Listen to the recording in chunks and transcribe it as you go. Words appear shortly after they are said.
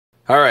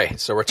All right,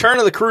 so return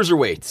of the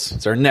cruiserweights.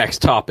 It's our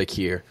next topic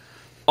here.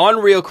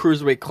 Unreal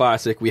Cruiserweight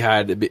Classic we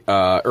had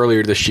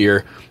earlier this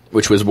year,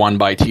 which was won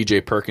by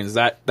TJ Perkins.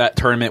 That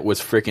tournament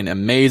was freaking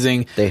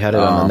amazing. They had it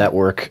on the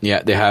network.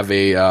 Yeah, they have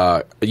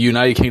a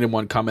United Kingdom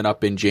one coming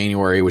up in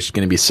January, which is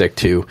going to be sick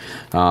too.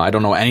 I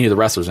don't know any of the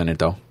wrestlers in it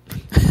though.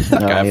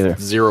 I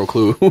have zero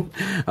clue.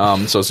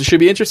 So it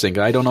should be interesting.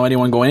 I don't know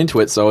anyone going into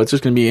it, so it's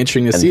just going to be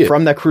interesting to see it.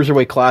 From that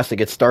Cruiserweight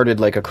Classic, it started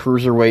like a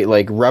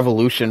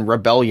Cruiserweight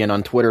rebellion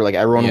on Twitter. Like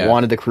everyone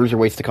wanted the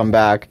Cruiserweights to come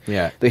back.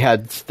 Yeah. They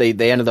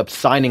ended up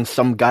signing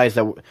some guys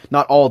that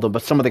not all of them,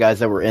 but some of the guys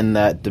that were in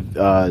that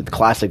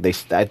Classic.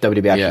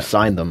 WWE actually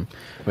signed them.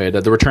 We had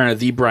the return of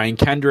the Brian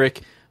Kendrick.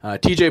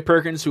 TJ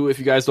Perkins, who, if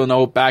you guys don't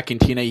know, back in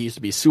TNA, he used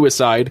to be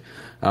Suicide.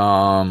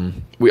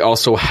 We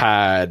also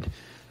had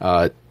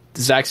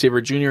Zack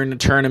Sabre Jr. in the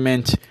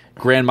tournament,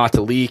 Grand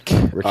Metalik,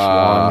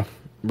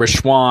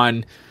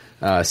 Rishwan,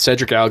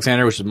 Cedric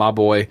Alexander, which is my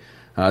boy.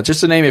 Just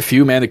to name a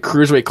few, man, the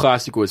Cruiserweight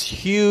Classic was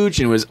huge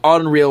and it was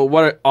unreal.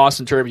 What an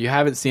awesome tournament. If you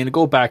haven't seen it,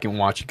 go back and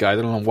watch it, guys.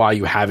 I don't know why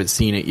you haven't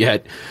seen it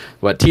yet.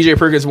 But TJ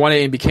Perkins won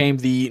it and became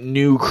the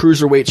new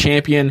Cruiserweight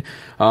champion.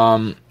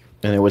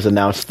 And it was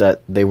announced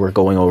that they were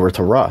going over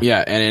to Raw.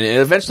 Yeah, and it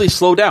eventually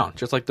slowed down,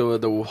 just like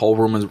the whole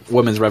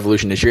women's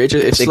revolution this year.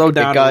 It slowed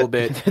down a little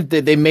bit.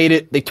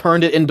 They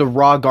turned it into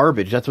Raw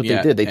garbage. That's what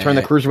they did. They turned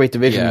the Cruiserweight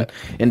division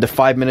into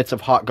 5 minutes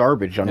of hot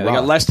garbage on Raw. They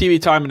got less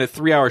TV time in a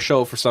 3-hour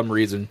show for some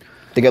reason.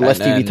 They got less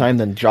TV time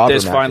than jobber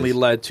This matches. finally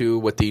led to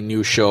what the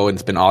new show, and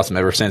it's been awesome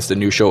ever since, the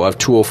new show of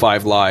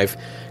 205 Live,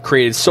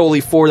 created solely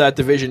for that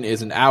division,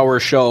 is an hour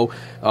show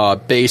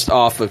based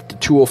off of the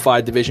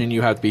 205 division.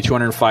 You have to be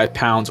 205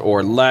 pounds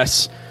or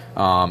less,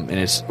 and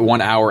it's 1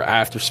 hour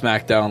after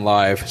SmackDown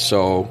Live.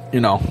 So,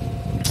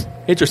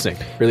 interesting.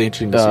 Really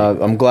interesting to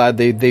see. I'm glad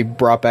they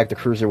brought back the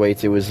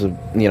Cruiserweights. It was,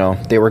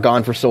 they were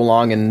gone for so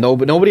long, and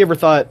nobody ever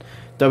thought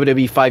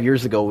WWE 5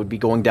 years ago would be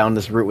going down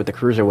this route with the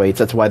Cruiserweights.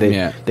 That's why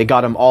they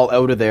got them all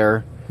out of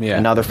there,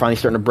 and now they're finally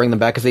starting to bring them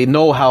back because they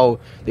know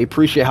they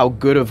appreciate how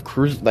good of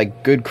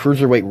good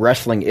Cruiserweight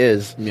wrestling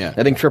is. Yeah.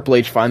 I think Triple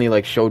H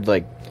finally showed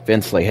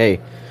Vince hey,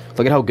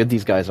 look at how good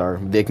these guys are.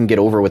 They can get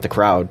over with the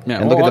crowd,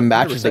 and look at the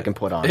matches 100%. They can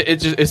put on.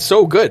 It's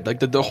so good. Like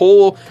the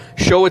whole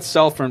show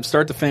itself, from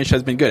start to finish,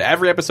 has been good.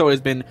 Every episode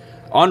has been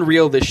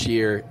unreal this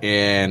year,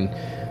 and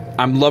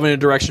I'm loving the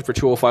direction for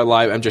 205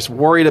 Live. I'm just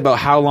worried about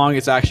how long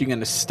it's actually going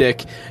to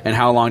stick and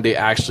how long they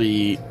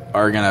actually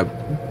are going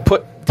to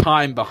put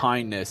time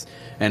behind this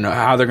and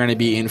how they're going to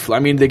be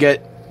they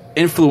get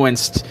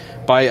influenced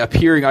by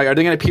appearing. Are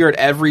they going to appear at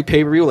every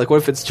pay-per-view? Like, what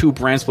if it's 2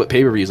 brand split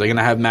pay-per-views? Are they going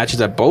to have matches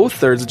at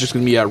both, or is it just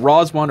going to be a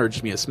Raw's one or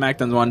just be a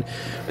SmackDown's one?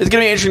 It's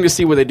going to be interesting to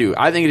see what they do.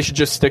 I think they should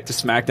just stick to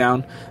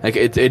SmackDown. Like,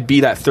 it'd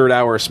be that 3rd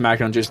hour of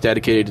SmackDown just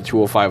dedicated to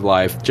 205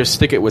 Live. Just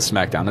stick it with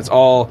SmackDown. That's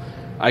all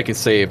I can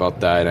say about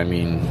that. I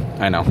mean,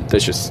 I know.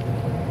 That's just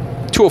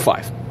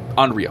 205.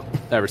 Unreal.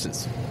 Ever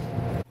since.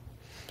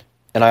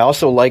 And I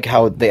also like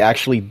how they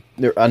actually,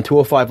 on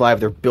 205 Live,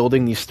 they're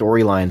building these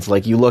storylines.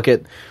 Like, you look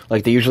at,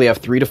 they usually have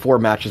 3 to 4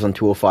 matches on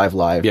 205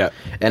 Live. Yeah.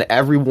 And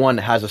everyone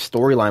has a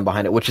storyline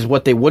behind it, which is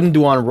what they wouldn't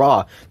do on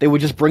Raw. They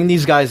would just bring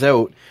these guys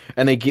out,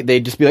 and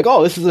they'd just be like,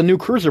 oh, this is a new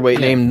Cruiserweight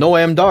named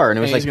Noam Dar. And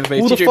it was like,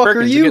 who the fuck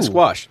are you?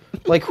 Squashed.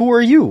 Who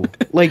are you?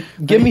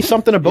 Give me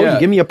something about you.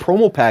 Give me a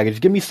promo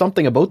package. Give me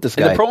something about this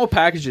guy. And the promo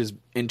packages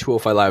in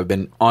 205 Live have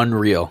been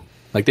unreal.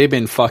 They've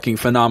been fucking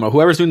phenomenal.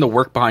 Whoever's doing the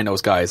work behind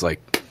those guys,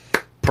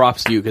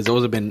 props to you, because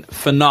those have been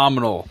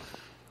phenomenal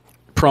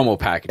promo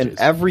packages. And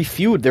every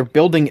feud, they're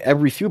building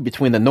every feud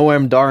between the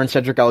Noam Dar and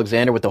Cedric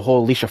Alexander with the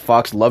whole Alicia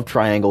Fox love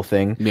triangle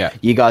thing. Yeah.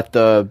 You got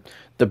the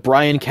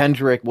Brian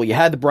Kendrick, you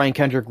had the Brian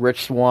Kendrick,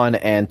 Rich Swann,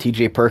 and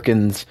TJ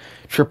Perkins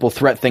triple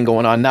threat thing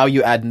going on. Now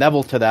you add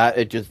Neville to that,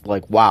 it just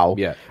wow.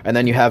 Yeah. And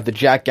then you have the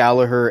Jack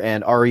Gallagher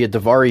and Arya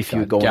Daivari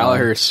feud going on.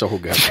 Gallagher is so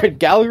good.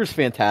 Gallagher's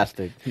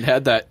fantastic. He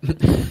had that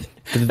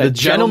the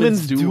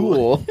gentleman's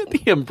duel.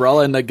 The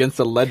umbrella and against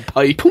the lead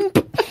pipe.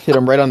 Hit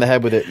him right on the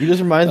head with it. He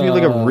just reminds me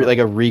of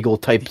a Regal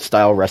type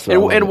style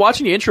wrestler. And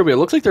watching the intro, it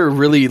looks like they're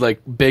really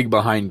big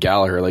behind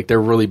Gallagher.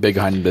 They're really big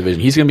behind the division.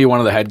 He's going to be one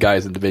of the head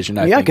guys in the division.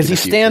 Yeah, because he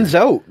stands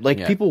out.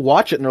 People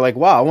watch it and they're like,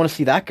 "Wow, I want to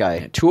see that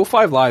guy."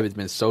 205 Live has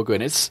been so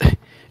good.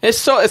 It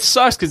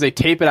sucks because they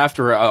tape it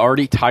after an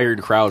already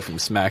tired crowd from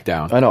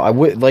SmackDown. I know.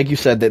 Like you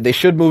said, that they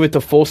should move it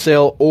to Full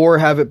Sail or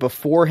have it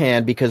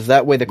beforehand, because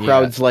that way the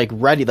crowd's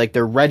ready.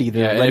 They're ready.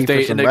 They're ready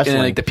for some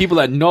wrestling. And the people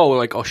that know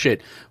are oh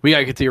shit, we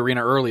gotta get to the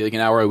arena early, an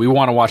hour early. We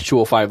want to watch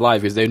 205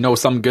 Live because they know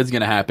something good's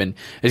gonna happen.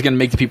 It's gonna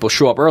make the people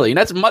show up early, and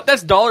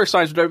that's dollar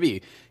signs for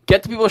WWE.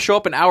 Get the people to show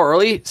up an hour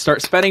early,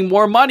 start spending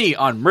more money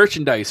on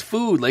merchandise,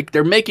 food.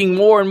 They're making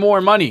more and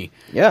more money.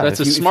 Yeah, that's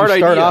a smart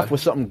idea. idea. Start off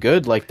with something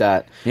good like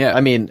that. Yeah.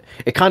 I mean,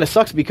 it kind of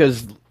sucks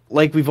because,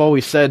 like we've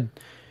always said,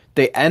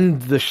 they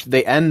end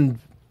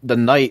the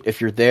night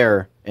if you're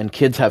there, and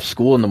kids have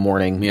school in the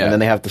morning, and then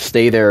they have to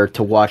stay there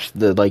to watch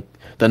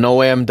the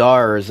Noam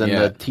Dars and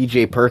the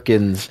TJ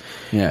Perkins,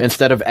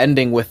 instead of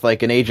ending with an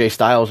AJ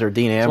Styles or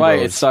Dean Ambrose. That's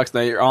why it sucks.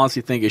 I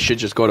honestly think it should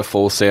just go to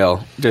Full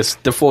Sail.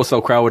 Just the Full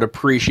Sail crowd would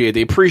appreciate.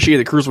 They appreciate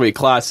the Cruiserweight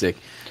Classic,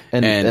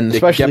 and they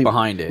especially get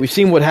behind it. We've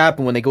seen what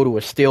happened when they go to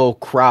a stale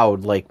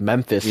crowd like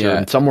Memphis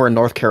or somewhere in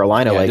North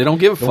Carolina. Like they don't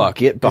give a fuck.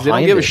 They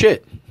don't give a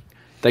shit.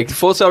 Like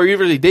Full Sail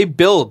University, they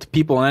build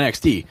people in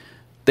NXT.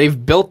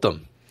 They've built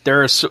them.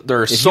 They're if you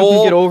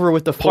can get over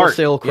with the Full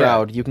Sail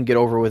crowd, you can get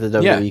over with the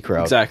WWE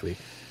crowd. Exactly.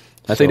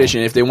 I think they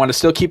should. If they want to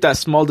still keep that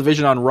small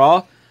division on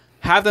Raw,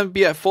 have them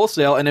be at Full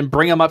Sail and then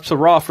bring them up to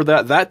Raw for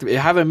that.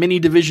 Have a mini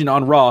division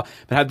on Raw,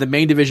 but have the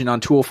main division on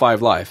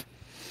 205 Live.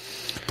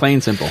 Plain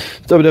and simple.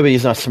 WWE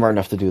is not smart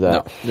enough to do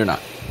that. No, they're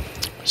not.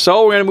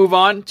 So we're going to move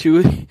on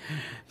to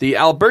the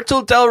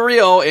Alberto Del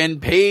Rio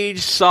and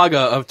Paige saga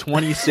of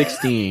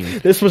 2016.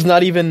 This was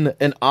not even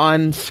an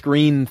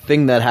on-screen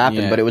thing that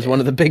happened, but it was one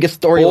of the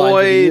biggest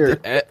storylines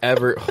of the year.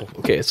 Ever.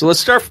 Okay, so let's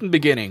start from the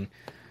beginning.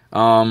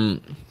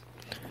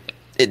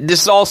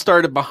 This all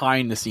started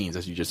behind the scenes,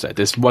 as you just said.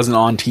 This wasn't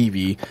on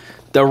TV.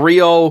 Del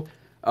Rio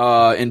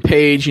and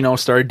Paige,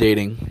 started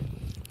dating.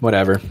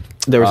 Whatever.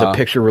 There was a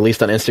picture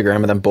released on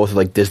Instagram of them both at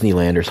like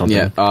Disneyland or something.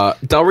 Yeah.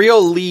 Del Rio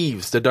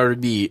leaves the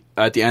WWE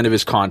at the end of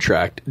his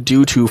contract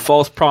due to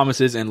false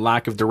promises and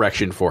lack of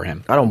direction for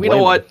him. I don't blame him. You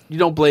know what? You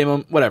don't blame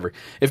him. Whatever.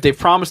 If they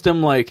promised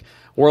him like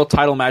world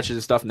title matches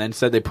and stuff and then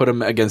said they put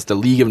him against the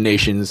League of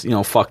Nations,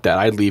 fuck that.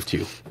 I'd leave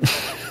too.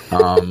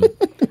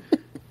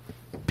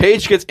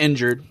 Paige gets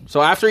injured.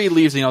 So after he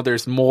leaves,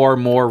 there's more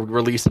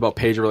released about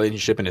Paige's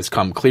relationship, and it's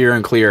come clearer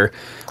and clearer.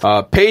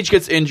 Paige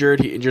gets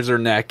injured. He injures her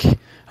neck.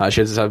 She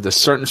has to have this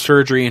certain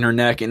surgery in her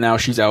neck, and now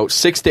she's out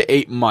 6 to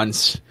 8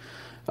 months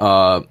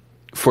for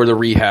the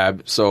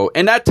rehab. So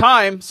in that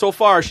time, so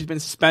far, she's been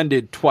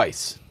suspended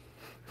twice.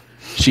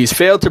 She's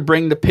failed to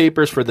bring the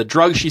papers for the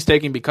drugs she's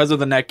taking because of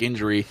the neck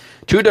injury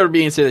to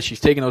WWE and say that she's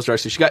taking those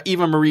drugs. So she got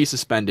Eva Marie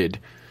suspended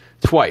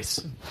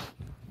twice.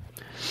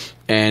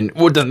 And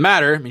it doesn't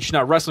matter. I mean, she's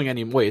not wrestling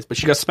anyways, but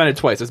she got suspended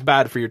twice. That's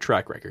bad for your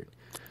track record.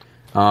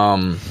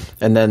 And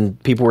then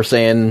people were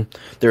saying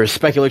there was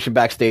speculation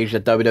backstage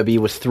that WWE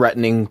was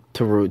threatening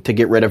to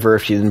get rid of her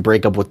if she didn't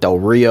break up with Del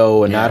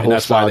Rio and that whole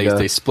saga. Why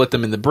they split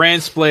them in the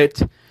brand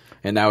split.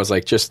 And that was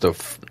like that's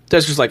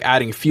just like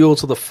adding fuel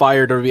to the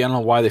fire. WWE, I don't know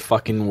why they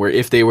fucking were.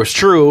 If they was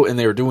true and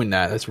they were doing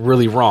that, that's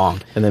really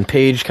wrong. And then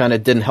Paige kind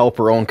of didn't help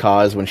her own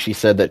cause when she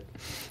said that,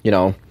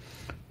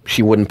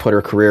 she wouldn't put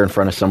her career in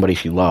front of somebody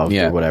she loved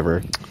or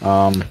whatever.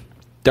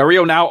 Del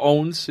Rio now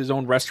owns his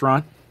own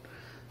restaurant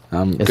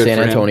in San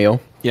Antonio.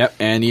 Yep,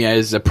 and he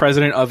is the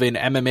president of an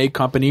MMA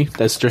company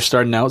that's just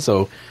starting out.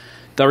 So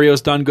Del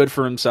Rio's done good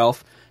for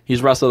himself.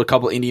 He's wrestled a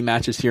couple indie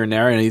matches here and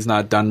there, and he's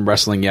not done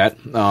wrestling yet.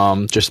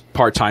 Just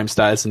part-time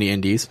status in the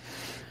indies.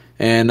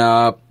 And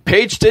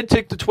Paige did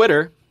take to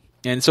Twitter,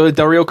 and so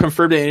Del Rio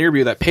confirmed in an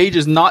interview that Paige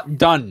is not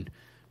done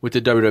with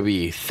the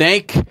WWE.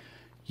 Thank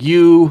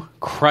you,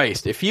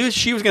 Christ. If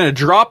she was going to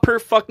drop her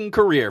fucking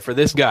career for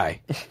this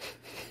guy.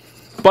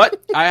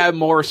 But I have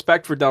more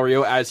respect for Del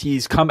Rio as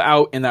he's come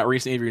out in that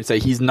recent interview and say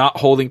he's not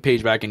holding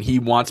Paige back and he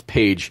wants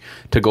Paige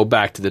to go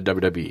back to the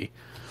WWE.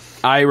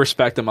 I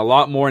respect him a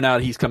lot more now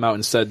that he's come out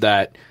and said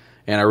that,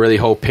 and I really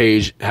hope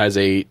Paige has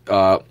a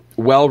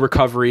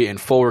recovery and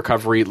full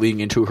recovery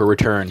leading into her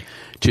return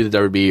to the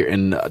WWE,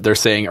 and they're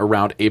saying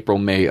around April,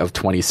 May of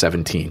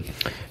 2017.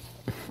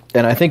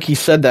 And I think he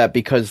said that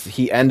because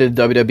he ended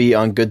WWE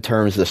on good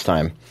terms this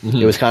time. Mm-hmm.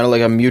 It was kind of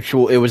like a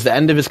mutual. It was the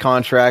end of his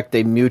contract.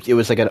 It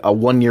was like a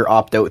 1-year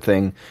opt-out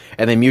thing,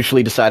 and they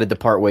mutually decided to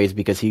part ways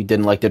because he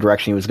didn't like the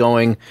direction he was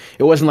going.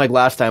 It wasn't like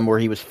last time where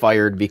he was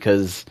fired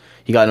because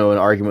he got into an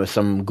argument with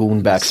some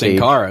goon backstage.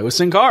 It was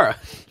Sin Cara.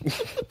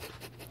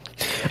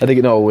 I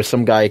think it was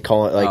some guy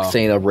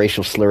saying a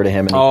racial slur to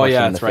him. And punched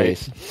him in the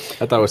face.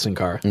 I thought it was Sin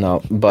Cara.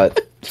 No,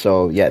 but.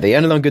 So, yeah, they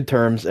ended on good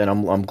terms, and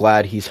I'm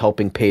glad he's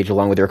helping Paige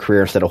along with her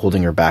career instead of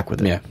holding her back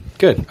with it. Yeah,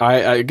 good.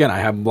 I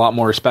have a lot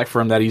more respect for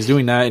him that he's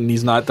doing that, and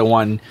he's not the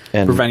one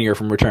preventing her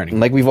from returning.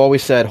 And like we've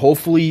always said,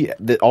 hopefully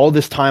all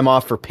this time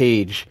off for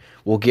Paige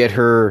will get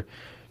her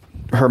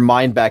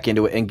mind back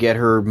into it and get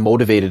her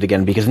motivated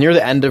again, because near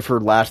the end of her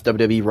last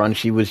WWE run,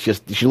 she looked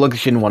like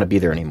she didn't want to be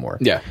there anymore.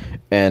 Yeah.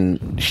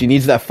 And she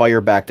needs that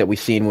fire back that we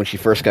seen when she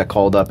first got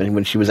called up and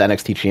when she was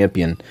NXT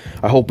champion.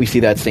 I hope we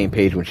see that same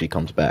Paige when she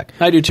comes back.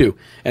 I do too.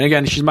 And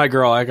again, she's my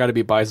girl. I got to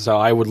be biased. So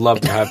I would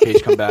love to have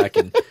Paige come back,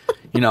 and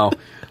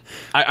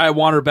I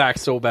want her back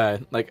so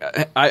bad. Like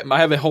I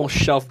have a whole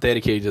shelf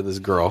dedicated to this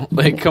girl.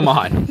 Like, come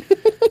on.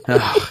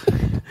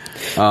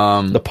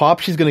 The pop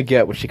she's gonna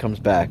get when she comes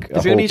back,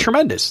 it's gonna be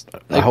tremendous.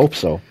 I hope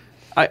so.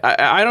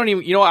 I don't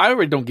even. I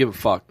really don't give a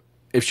fuck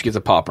if she gets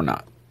a pop or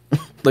not.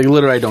 Like,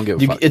 literally, I don't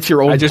give a fuck. It's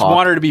your own. I just pop.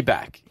 want her to be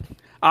back.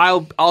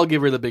 I'll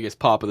give her the biggest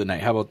pop of the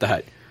night. How about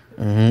that?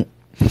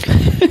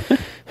 Mm-hmm.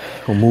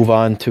 We'll move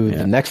on to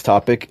the next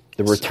topic: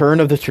 the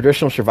return of the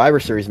traditional Survivor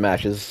Series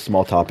matches.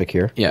 Small topic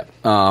here. Yeah.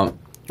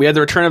 We had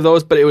the return of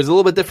those, but it was a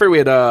little bit different. We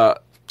had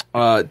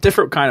a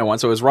different kind of one.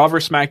 So it was Raw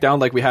vs.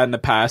 SmackDown, like we had in the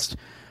past.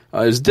 It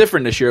was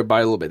different this year by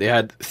a little bit. They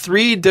had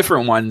 3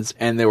 different ones,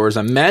 and there was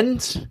a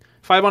men's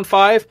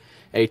 5-on-5,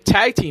 a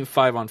tag team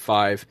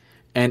 5-on-5,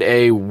 and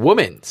a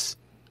women's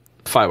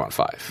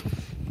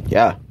 5-on-5.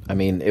 Yeah, I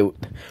mean,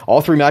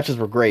 all 3 matches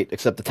were great,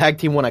 except the tag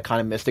team one I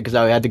kind of missed it because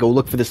I had to go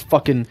look for this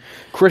fucking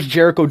Chris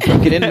Jericho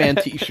Drink It In Man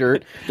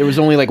t-shirt. There was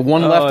only like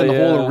one left in the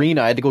whole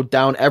arena. I had to go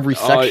down every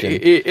section.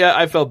 Yeah,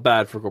 I felt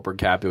bad for Corporate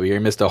Cappy. He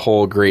missed a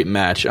whole great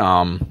match.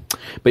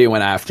 But he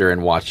went after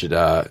and watched it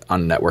on the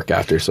network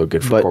after, so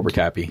good for Corporate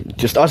Cappy.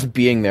 Just us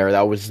being there,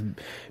 that was...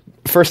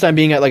 First time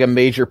being at like a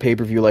major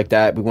pay-per-view like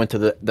that. We went to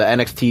the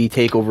NXT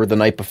takeover the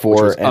night before.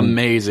 Which was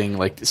amazing.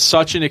 Like,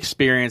 such an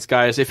experience,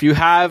 guys. If you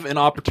have an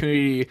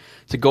opportunity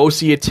to go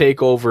see a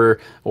takeover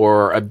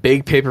or a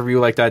big pay-per-view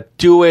like that,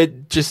 do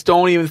it. Just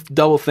don't even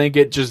double think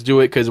it. Just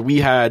do it, because we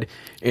had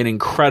an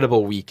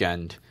incredible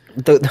weekend.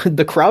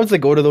 The crowds that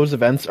go to those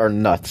events are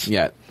nuts.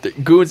 Yeah,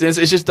 goons.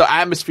 It's just the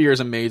atmosphere is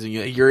amazing.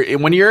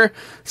 When you're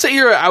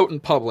out in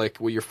public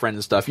with your friends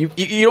and stuff.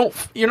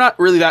 You're not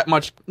really that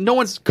much. No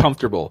one's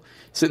comfortable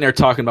sitting there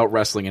talking about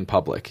wrestling in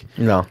public.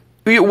 No,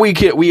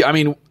 I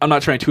mean, I'm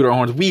not trying to toot our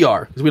horns. We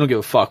are, because we don't give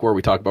a fuck where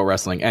we talk about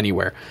wrestling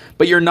anywhere.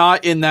 But you're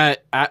not in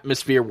that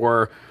atmosphere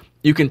where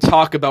you can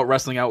talk about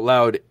wrestling out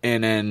loud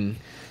and then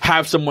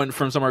have someone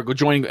from somewhere go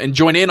join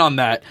in on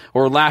that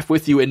or laugh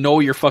with you and know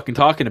what you're fucking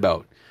talking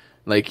about.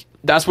 Like,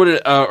 that's what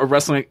a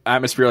wrestling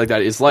atmosphere like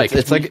that is like.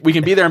 It's like we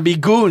can be there and be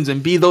goons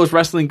and be those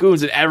wrestling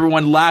goons, and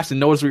everyone laughs and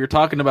knows what you're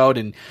talking about.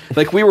 And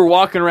like, we were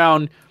walking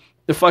around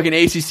the fucking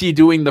ACC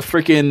doing the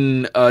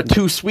freaking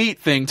too sweet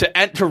thing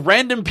to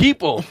random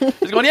people,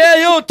 just going, yeah,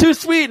 yo, too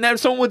sweet, and then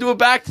someone would do it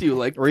back to you,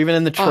 like, or even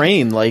in the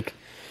train, like.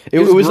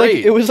 It was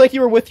like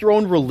you were with your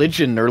own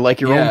religion or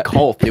like your own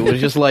cult. It was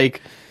just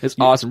like it's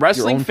awesome.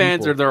 Wrestling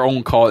fans are their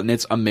own cult, and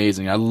it's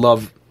amazing. I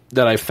love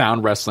that I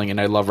found wrestling,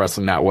 and I love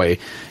wrestling that way,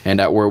 and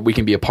that we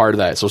can be a part of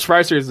that. So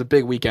Survivor Series is a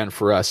big weekend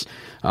for us.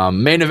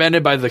 Main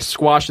evented by the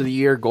squash of the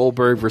year,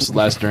 Goldberg versus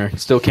Lesnar.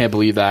 Still can't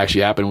believe that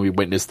actually happened. We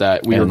witnessed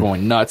that. We were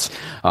going nuts.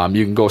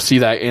 You can go see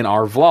that in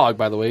our vlog,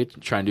 by the way.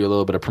 Try and do a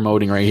little bit of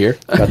promoting right here.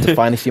 Got to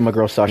finally see my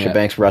girl Sasha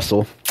Banks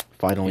wrestle.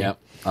 Finally. Yep.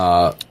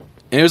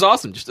 And it was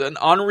awesome. Just an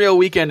unreal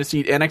weekend to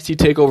see NXT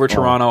TakeOver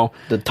Toronto.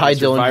 The Ty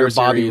Dillinger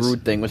Bobby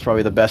Roode thing was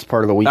probably the best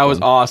part of the weekend. That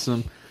was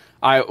awesome.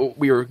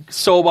 We were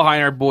so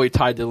behind our boy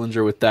Ty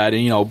Dillinger with that,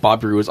 and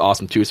Bobby Roode was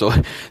awesome too. So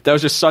that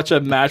was just such a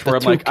match where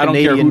I'm like, I don't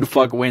care who the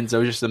fuck wins. That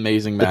was just an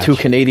amazing match. The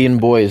 2 Canadian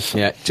boys,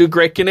 2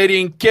 great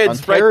Canadian kids,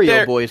 Ontario right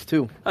there. Boys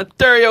too.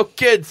 Ontario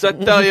kids. I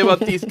tell you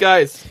about these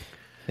guys.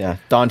 Yeah,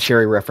 Don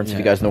Cherry reference if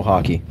you guys know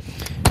hockey.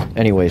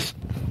 Anyways,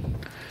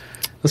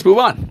 let's move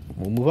on.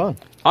 We'll move on.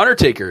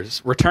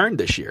 Undertaker's return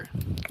this year.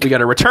 We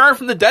got a return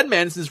from the dead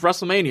man since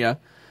WrestleMania.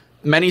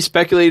 Many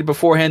speculated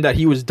beforehand that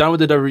he was done with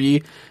the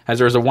WWE, as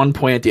there was a one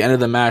point at the end of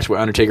the match where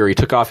Undertaker, he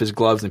took off his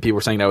gloves, and people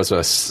were saying that was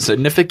a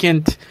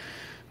significant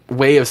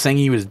way of saying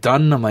he was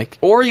done. I'm like,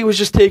 or he was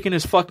just taking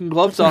his fucking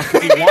gloves off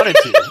because he wanted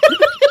to.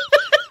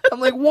 I'm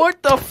like,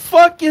 what the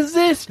fuck is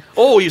this?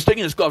 Oh, he's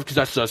taking his gloves because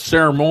that's a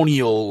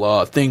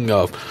ceremonial thing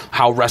of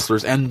how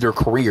wrestlers end their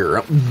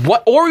career.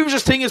 What? Or he was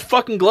just taking his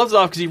fucking gloves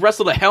off because he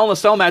wrestled a Hell in a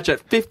Cell match at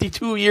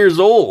 52 years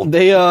old.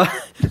 They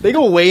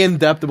go way in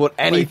depth about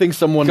anything like,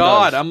 someone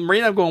does. I'm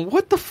reading, I'm going,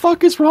 what the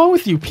fuck is wrong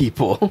with you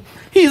people?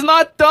 He's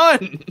not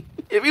done.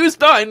 If he was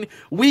done,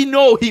 we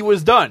know he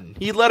was done.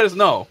 He'd let us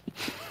know.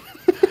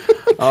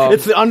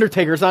 It's the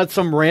Undertaker. It's not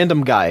some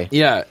random guy.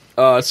 Yeah.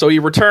 So he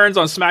returns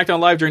on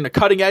SmackDown Live during the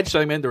Cutting Edge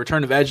segment, the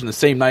return of Edge in the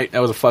same night. That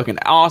was a fucking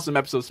awesome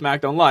episode of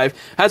SmackDown Live.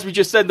 As we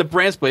just said, the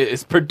Brand Split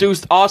has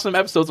produced awesome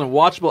episodes and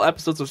watchable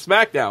episodes of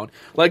SmackDown,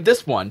 like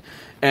this one.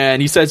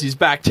 And he says he's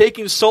back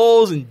taking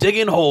souls and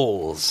digging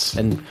holes.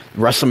 And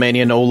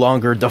WrestleMania no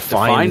longer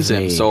defines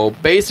him. So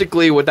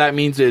basically what that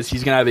means is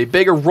he's going to have a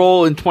bigger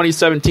role in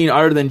 2017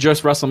 other than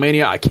just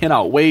WrestleMania. I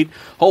cannot wait.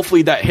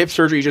 Hopefully that hip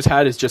surgery he just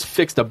had has just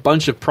fixed a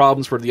bunch of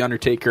problems for The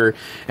Undertaker.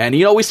 And,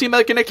 we see him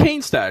like in a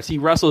Kane status. He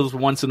wrestles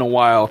once in a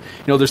while.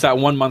 There's that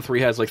 1 month where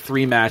he has like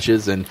 3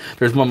 matches, and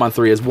there's 1 month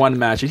where he has 1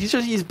 match.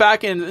 He's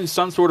back in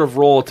some sort of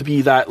role to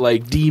be that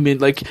like demon.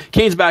 Like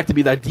Kane's back to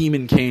be that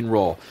demon Kane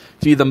role.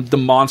 To be the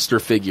monster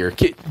figure.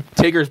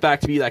 Taker's back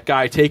to be that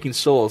guy taking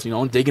souls,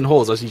 and digging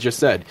holes, as he just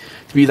said.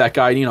 To be that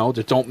guy,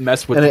 just don't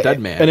mess with the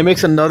dead man. And it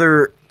makes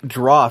another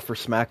draw for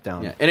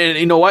SmackDown. Yeah. And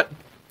you know what?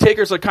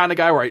 Taker's the kind of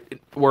guy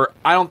where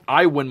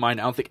I wouldn't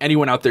mind. I don't think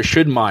anyone out there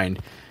should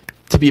mind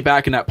to be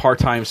back in that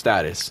part-time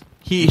status.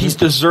 He's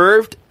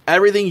deserved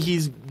everything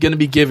he's going to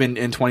be given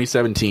in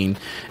 2017,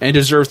 and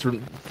deserves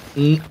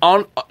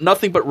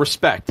nothing but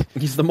respect.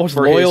 He's the most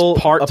loyal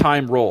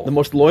part-time role, the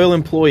most loyal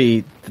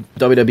employee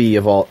WWE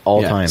of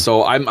all time.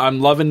 So I'm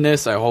loving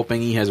this. I'm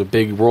hoping he has a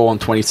big role in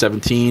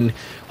 2017.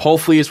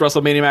 Hopefully, his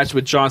WrestleMania match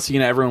with John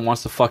Cena. Everyone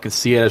wants to fucking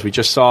see it, as we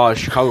just saw a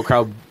Chicago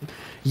crowd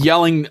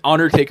yelling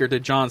Undertaker to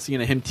John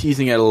Cena, him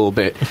teasing it a little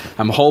bit.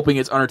 I'm hoping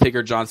it's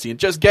Undertaker, John Cena.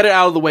 Just get it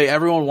out of the way.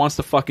 Everyone wants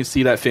to fucking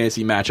see that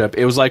fantasy matchup.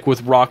 It was like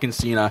with Rock and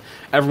Cena.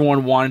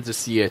 Everyone wanted to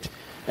see it.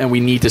 And we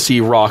need to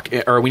see we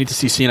need to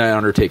see Cena and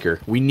Undertaker.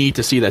 We need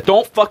to see that.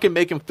 Don't fucking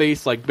make him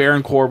face like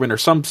Baron Corbin or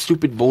some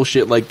stupid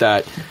bullshit like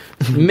that.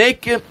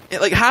 Make him,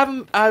 have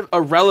him have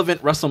a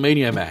relevant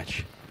WrestleMania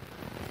match.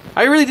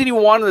 I really didn't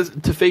even want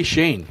him to face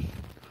Shane.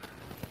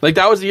 Like,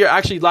 that was the year.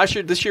 Actually,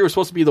 this year was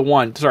supposed to be the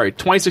one. Sorry,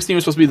 2016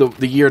 was supposed to be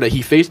the year that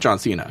he faced John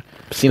Cena.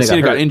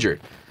 Cena got injured.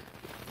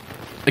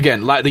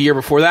 Again, the year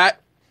before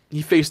that,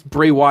 he faced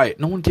Bray Wyatt.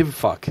 No one gave a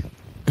fuck.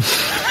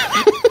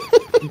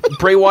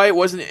 Bray Wyatt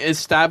wasn't an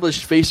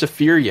established face of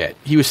fear yet.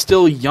 He was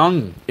still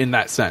young in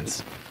that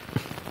sense.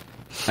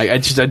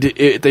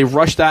 They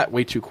rushed that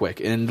way too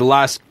quick. And the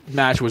last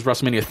match was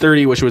WrestleMania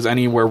 30, which was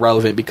anywhere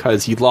relevant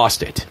because he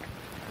lost it.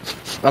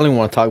 I don't even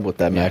want to talk about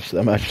that match.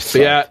 That match sucked.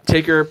 But yeah,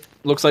 Taker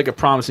looks like a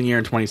promising year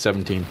in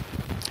 2017.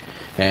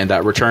 And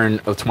that return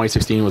of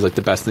 2016 was like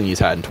the best thing he's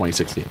had in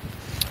 2016.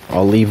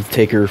 I'll leave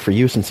Taker for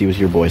you since he was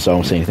your boy, so I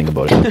won't say anything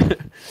about it.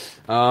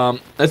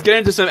 Let's get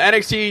into some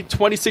NXT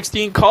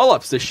 2016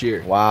 call-ups this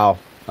year. Wow.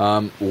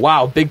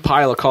 Big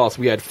pile of calls.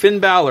 We had Finn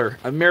Balor,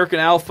 American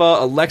Alpha,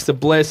 Alexa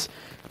Bliss,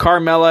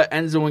 Carmella,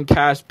 Enzo and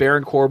Cass,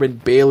 Baron Corbin,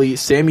 Bayley,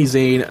 Sami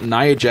Zayn,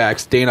 Nia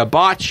Jax, Dana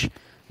Botch,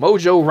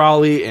 Mojo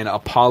Rawley, and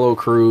Apollo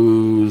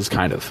Crews,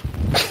 kind of.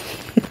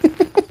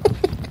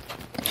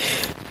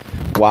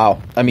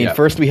 Wow. I mean,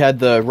 first we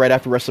had right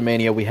after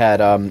WrestleMania, we had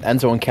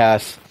Enzo and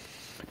Cass,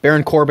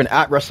 Baron Corbin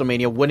at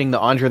WrestleMania winning the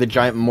Andre the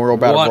Giant Memorial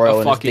Battle Royal.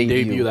 What a fucking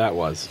debut that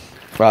was.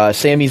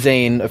 Sami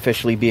Zayn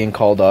officially being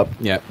called up.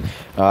 Yeah.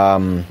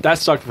 That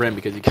sucked for him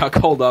because he got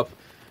called up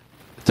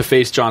to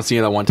face John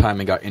Cena that one time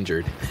and got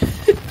injured.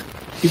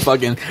 He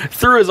fucking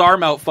threw his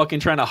arm out fucking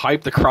trying to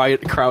hype the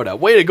crowd out.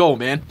 Way to go,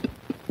 man.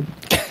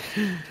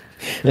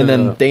 And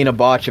then Dana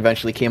Botch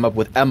eventually came up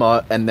with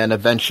Emma and then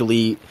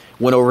eventually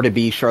went over to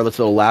be Charlotte's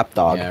little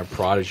lapdog. Yeah,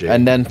 prodigy.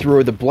 And then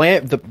threw the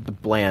brand split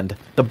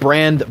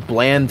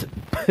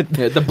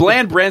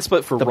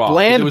for the Raw.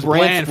 Bland it was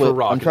brand for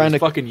Raw. I'm trying to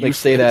fucking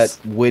say that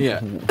with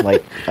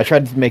I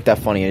tried to make that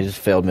funny and it just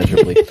failed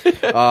miserably.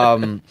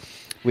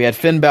 We had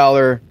Finn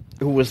Balor,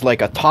 who was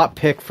like a top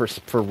pick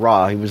for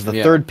Raw. He was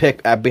the third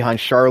pick behind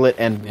Charlotte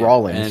and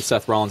Rollins. And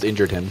Seth Rollins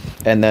injured him.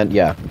 And then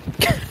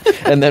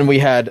and then we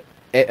had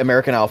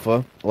American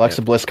Alpha,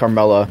 Alexa Bliss,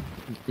 Carmella.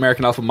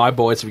 American Alpha, my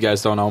boys, if you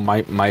guys don't know,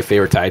 my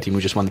favorite tag team who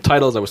just won the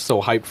titles. I was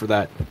so hyped for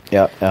that.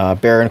 Yeah,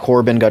 Baron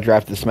Corbin got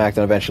drafted to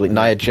SmackDown eventually.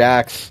 Nia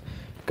Jax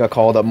got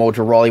called up.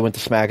 Mojo Rawley went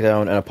to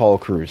SmackDown, and Apollo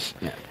Crews.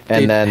 Yeah.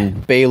 And then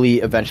Bayley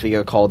eventually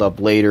got called up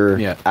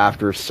later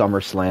after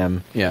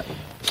SummerSlam. Yeah.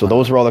 So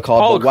those were all the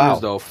call-ups. Apollo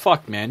Crews, though,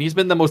 fuck, man. He's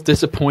been the most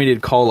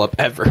disappointed call-up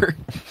ever.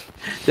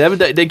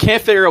 They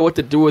can't figure out what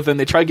to do with him.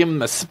 They tried giving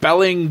him a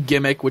spelling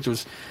gimmick, which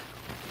was...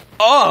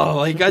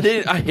 I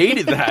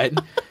hated that.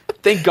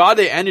 Thank God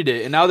they ended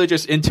it, and now they're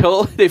just,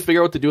 until they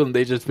figure out what to do with him,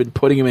 they've just been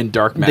putting him in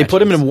dark matches. They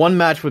put him in one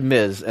match with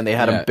Miz, and they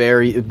had him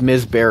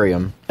Miz bury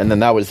him, and then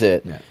that was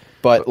it. Yeah.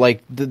 But,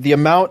 like, the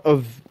amount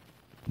of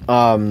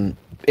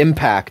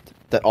impact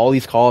that all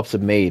these call-ups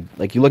have made,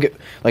 like, you look at,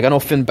 like, I know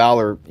Finn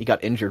Balor, he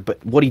got injured,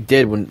 but what he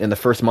did in the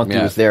first month he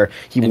was there,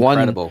 he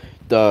won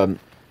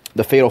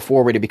the Fatal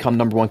 4-Way to become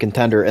 #1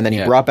 contender, and then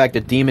he brought back the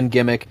Demon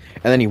gimmick,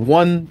 and then he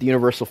won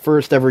the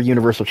first ever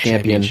Universal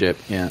Championship.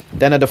 Yeah.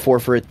 Then had to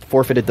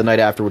forfeited the night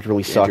after, which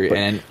really sucked.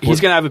 And he's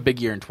going to have a big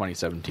year in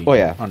 2017. Oh,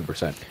 yeah.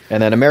 100%.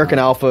 And then American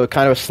Alpha,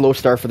 kind of a slow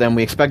start for them.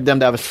 We expect them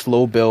to have a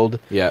slow build.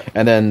 Yeah.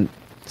 And then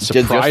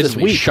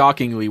surprisingly,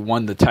 shockingly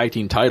won the tag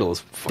team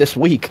titles. This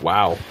week.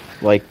 Wow.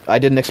 Like, I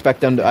didn't expect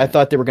them to... I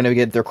thought they were going to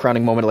get their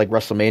crowning moment at, like,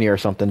 WrestleMania or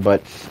something,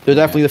 but they're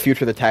definitely the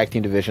future of the tag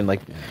team division.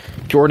 Like,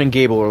 Jordan and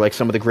Gable are, like,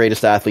 some of the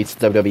greatest athletes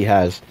WWE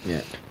has.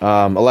 Yeah.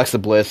 Alexa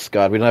Bliss,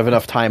 God, we don't have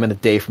enough time in the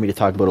day for me to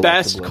talk about Alexa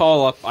Bliss. Best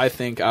call-up, I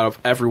think, out of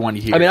everyone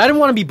here. I mean, I didn't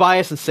want to be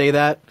biased and say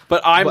that.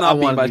 But I'm not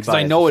being biased, because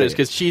I know it is,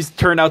 because she's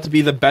turned out to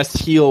be the best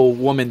heel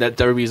woman that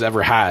WWE's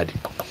ever had.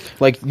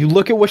 Like, you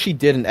look at what she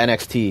did in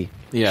NXT...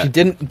 Yeah. She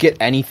didn't get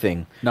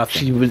anything.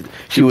 Nothing.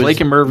 She was Blake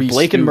and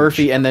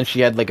Murphy, and then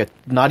she had like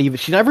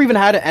she never even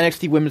had an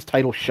NXT Women's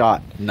title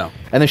shot. No.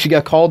 And then she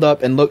got called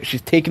up, and look,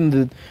 she's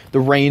taken the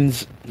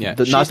reins. Yeah,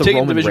 she's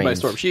taking the division by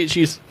storm.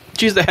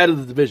 She's the head of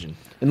the division.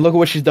 And look at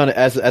what she's done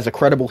as a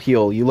credible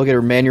heel. You look at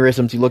her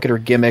mannerisms, you look at her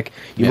gimmick,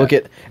 you look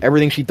at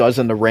everything she does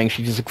in the ring.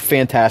 She's just a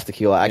fantastic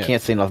heel. I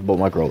can't say enough about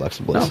my girl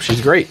Alexa Bliss. No,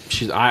 she's great.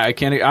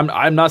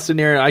 I'm not sitting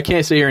here. I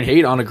can't sit here and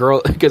hate on a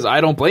girl because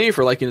I don't blame you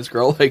for liking this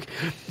girl. Like,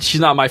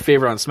 she's not my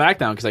favorite on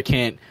SmackDown because I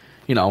can't.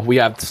 We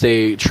have to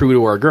stay true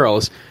to our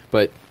girls,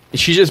 but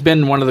she's just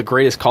been one of the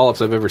greatest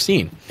call-ups I've ever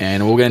seen.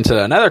 And we'll get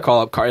into another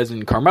call-up, as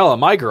in Carmella,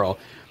 my girl.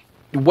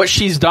 What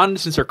she's done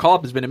since her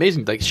call-up has been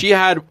amazing. Like, she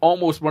had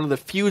almost one of the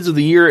feuds of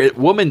the year at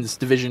women's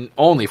division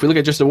only. If we look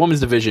at just the women's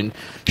division,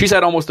 she's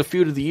had almost a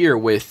feud of the year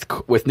with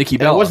Nikki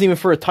Bella. And it wasn't even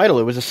for a title.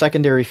 It was a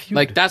secondary feud.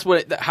 Like, that's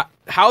what...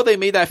 how they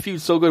made that feud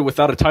so good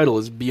without a title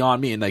is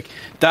beyond me. And, like,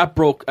 that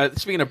broke...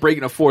 speaking of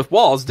breaking of fourth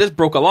walls, this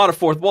broke a lot of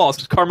fourth walls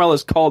because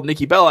Carmella's called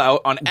Nikki Bella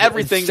out on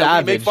everything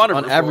that we make fun of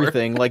her on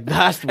everything. Like,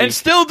 last week. And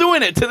still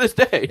doing it to this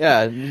day.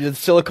 Yeah, the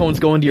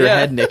silicone's going to your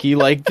head, Nikki.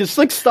 Like, just,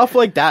 like, stuff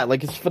like that.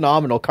 Like, it's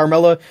phenomenal.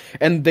 Carmella...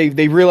 and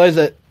they realize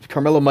that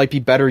Carmella might be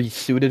better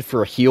suited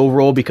for a heel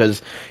role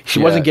because she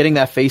wasn't getting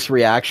that face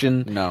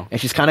reaction. No,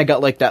 and she's kind of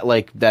got that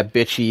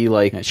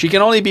bitchy she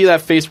can only be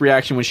that face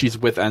reaction when she's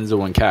with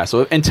Enzo and Cass.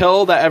 So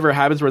until that ever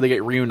happens where they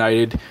get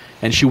reunited,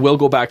 and she will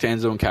go back to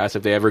Enzo and Cass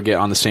if they ever get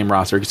on the same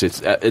roster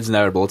because it's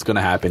inevitable. It's going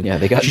to happen. Yeah,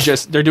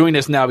 they're doing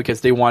this now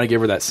because they want to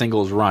give her that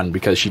singles run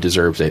because she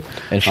deserves it,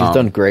 and she's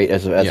done great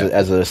as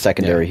a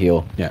secondary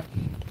heel. Yeah.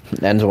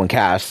 Enzo and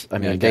Cass. I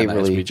mean, they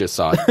really... As we just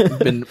saw,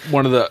 been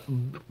one of the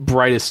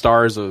brightest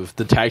stars of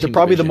the tag team. They're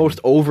probably division. the most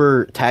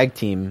over tag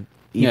team.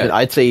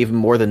 I'd say even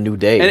more than New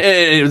Day. And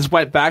it just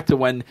went back to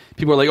when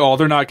people are like, "Oh,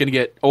 they're not going to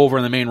get over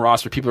in the main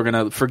roster. People are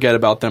going to forget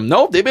about them."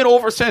 No, they've been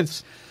over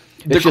since.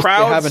 The crowds,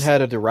 they haven't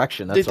had a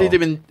direction. They've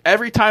been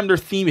every time their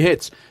theme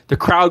hits, the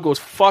crowd goes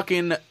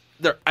fucking.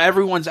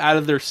 Everyone's out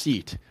of their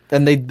seat.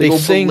 And they go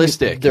sing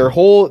ballistic.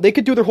 They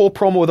could do their whole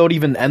promo without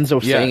even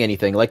Enzo saying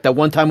anything. Like that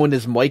one time when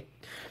his mic.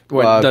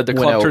 When the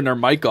club turned their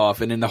mic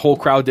off, and then the whole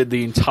crowd did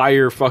the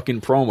entire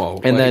fucking promo.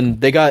 And then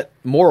they got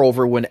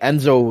moreover when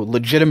Enzo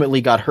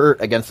legitimately got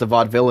hurt against the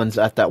Vaudevillains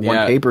at that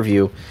one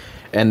pay-per-view,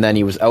 and then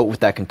he was out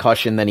with that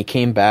concussion. Then he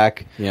came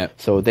back. Yeah.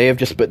 So they have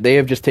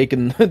just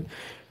taken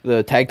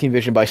the tag team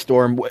division by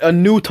storm. A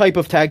new type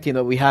of tag team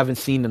that we haven't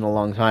seen in a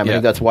long time. I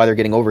think that's why they're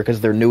getting over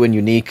because they're new and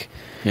unique.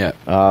 Yeah.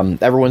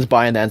 Everyone's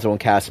buying the Enzo and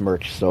Cass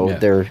merch, so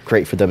they're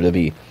great for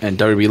WWE. And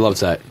WWE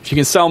loves that. If you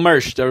can sell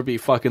merch, WWE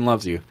fucking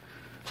loves you.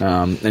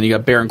 Then you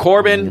got Baron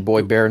Corbin. Your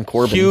boy Baron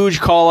Corbin.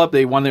 Huge call-up.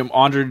 They won the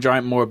Andre the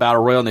Giant Memorial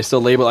Battle Royal, and they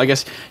still label. I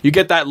guess you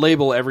get that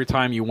label every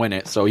time you win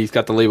it. So he's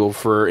got the label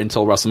for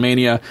until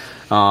WrestleMania.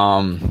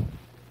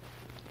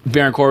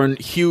 Baron Corbin,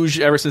 huge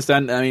ever since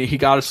then. I mean, he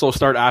got a slow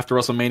start after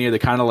WrestleMania. They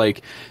kind of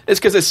it's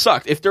because it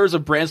sucked. If there was a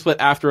brand split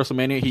after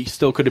WrestleMania, he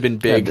still could have been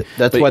big. Yeah,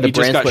 that's why the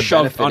brand split just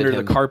got shoved under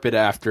him. The carpet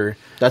after.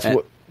 That's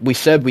what we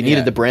said. We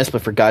needed the brand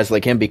split for guys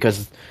like him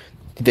because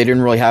they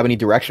didn't really have any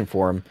direction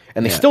for him,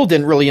 and they still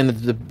didn't really in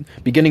the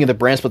beginning of the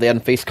brand split. They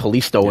hadn't faced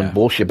Kalisto and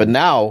bullshit, but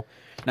now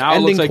it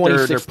looks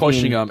like they're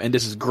pushing him, and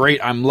this is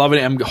great. I'm loving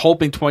it. I'm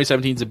hoping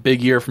 2017 is a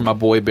big year for my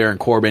boy Baron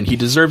Corbin. He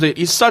deserves it.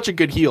 He's such a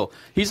good heel.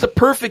 He's the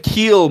perfect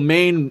heel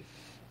main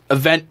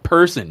event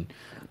person.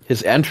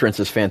 His entrance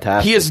is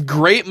fantastic. He has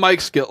great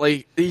mic skill.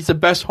 He's the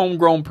best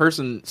homegrown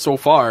person so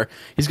far.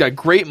 He's got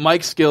great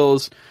mic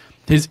skills.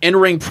 His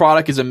in-ring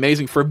product is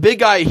amazing. For a big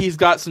guy, he's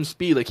got some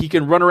speed. He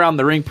can run around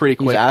the ring pretty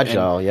quick. He's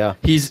agile, yeah.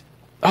 He's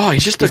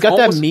got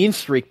that mean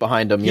streak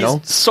behind him, you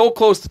know? So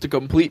close to the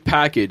complete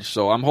package,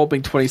 so I'm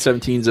hoping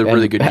 2017 is a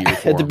really good year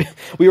for him.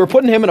 We were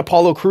putting him and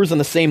Apollo Crews on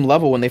the same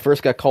level when they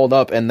first got called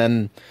up, and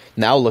then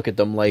now look at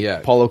them.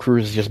 Apollo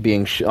Crews is just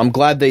being... I'm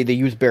glad they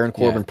used Baron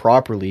Corbin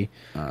properly.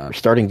 They're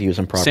starting to use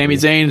him properly. Sami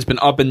Zayn has been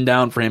up and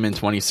down for him in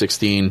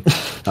 2016.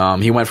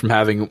 He went from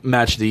having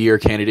Match of the Year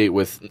candidate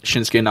with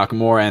Shinsuke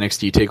Nakamura,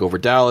 NXT TakeOver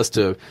Dallas,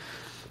 to...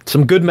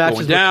 some good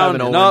matches down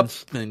with and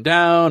Owens. up and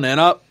down and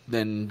up,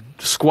 then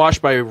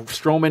squashed by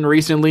Strowman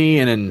recently,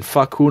 and then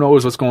who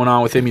knows what's going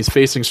on with him. He's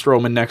facing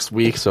Strowman next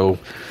week, so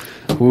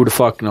who the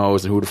fuck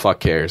knows and who the fuck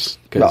cares?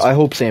 I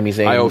hope Sami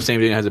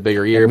Zayn has a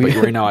bigger year, but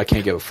right now I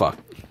can't give a fuck.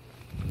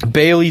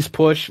 Bayley's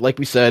push, like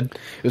we said,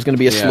 it was going to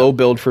be a slow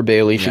build for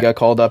Bayley. She got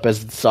called up as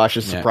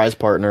Sasha's surprise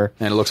partner.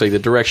 And it looks like the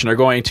direction they're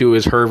going to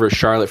is her versus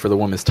Charlotte for the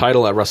women's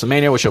title at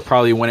WrestleMania, which she'll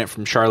probably win it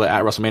from Charlotte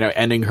at WrestleMania,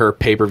 ending her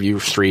pay-per-view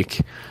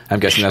streak. I'm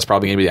guessing that's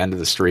probably going to be the end of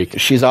the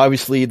streak. She's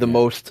obviously the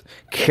most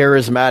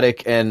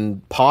charismatic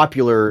and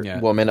popular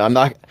woman.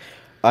 I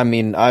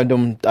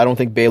don't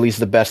think Bayley's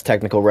the best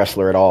technical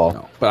wrestler at all.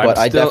 No, but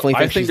I definitely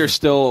think they're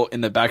still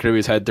in the back of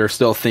WWE's head. They're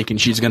still thinking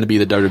she's going to be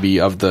the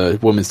WWE of the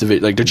women's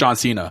division, like the John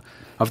Cena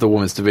of the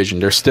women's division.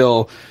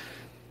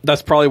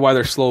 That's probably why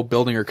they're slow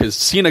building her, because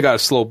Cena got a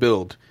slow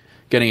build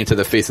getting into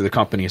the face of the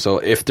company. So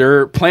if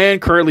their plan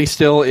currently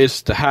still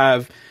is to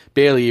have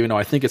Bayley, even though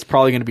I think it's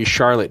probably going to be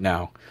Charlotte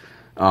now,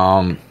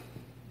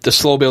 the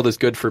slow build is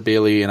good for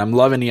Bayley, and I'm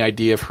loving the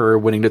idea of her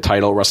winning the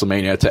title at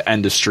WrestleMania to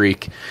end the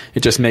streak. It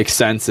just makes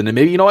sense. And then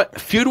maybe,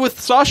 feud with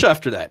Sasha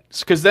after that,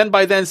 because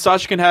by then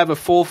Sasha can have a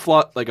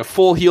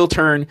full heel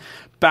turn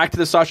back to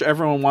the Sasha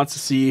everyone wants to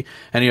see,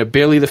 and you have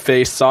Bayley the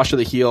face, Sasha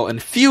the heel, and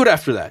feud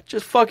after that.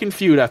 Just fucking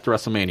feud after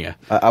WrestleMania.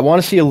 I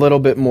want to see a little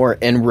bit more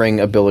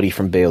in-ring ability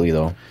from Bayley,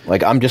 though.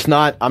 I'm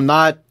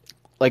not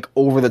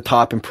over the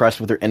top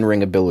impressed with her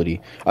in-ring ability.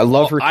 I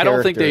love her character. I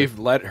don't think they've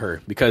let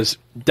her, because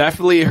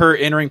definitely her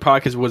in-ring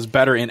podcast was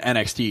better in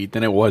NXT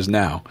than it was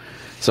now.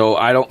 So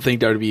I don't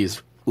think WWE is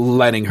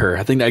letting her.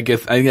 I think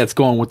that's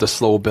going with the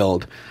slow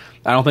build.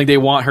 I don't think they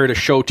want her to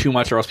show too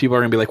much, or else people are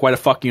going to be like, why the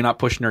fuck are you not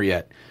pushing her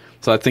yet?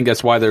 So I think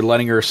that's why they're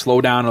letting her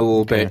slow down a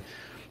little bit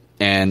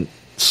and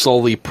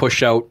slowly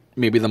push out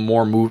maybe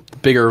the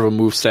bigger of a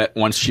move set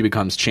once she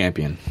becomes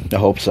champion. I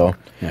hope so.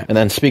 Yeah. And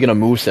then speaking of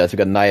movesets, we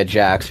got Nia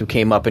Jax, who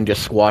came up and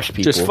just squashed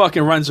people. Just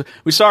fucking runs.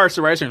 We saw her at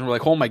Survivor Series and we're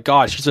like, oh my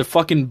god, she's a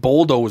fucking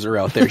bulldozer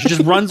out there. She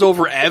just runs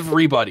over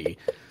everybody.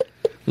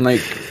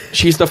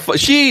 She is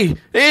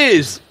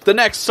the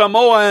next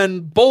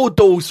Samoan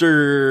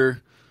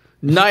bulldozer,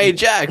 Nia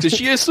Jax.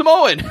 She is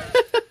Samoan.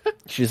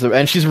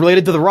 She's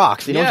related to The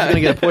Rock. So she's going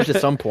to get a push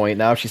at some point.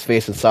 Now she's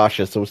facing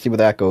Sasha, so we'll see where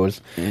that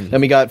goes. Then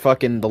we got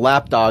fucking the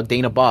lapdog,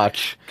 Dana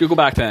Botch. Go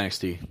back to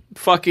NXT.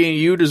 Fucking,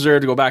 you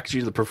deserve to go back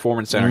to the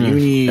Performance Center. You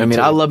need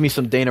I love me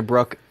some Dana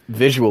Brooke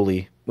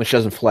visually when she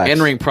doesn't flex.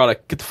 In-ring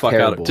product, get the fuck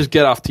out of it. Just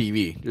get off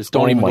TV. Just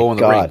don't even go in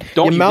the ring.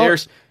 Don't you dare...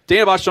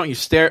 Dana Botch, don't you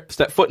step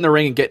foot in the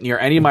ring and get near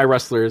any of my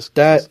wrestlers.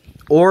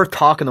 Or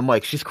talk on the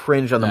mic. She's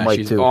cringe on the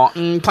mic,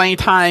 too.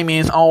 Playtime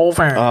is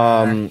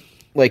over.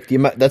 Like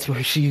that's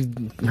why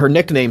her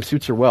nickname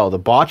suits her well. The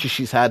botches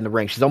she's had in the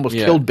ring, she's almost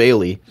killed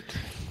Bailey.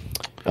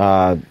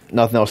 Nothing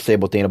else to say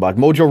about Dana Botch.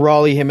 Mojo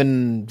Rawley, him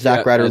and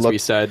Zack Ryder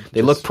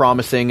look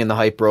promising in the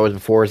Hype Bros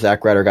before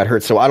Zack Ryder got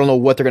hurt. So I don't know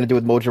what they're going to do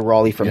with Mojo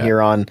Rawley from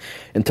here on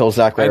until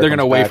Zack Ryder. They're going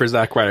to wait for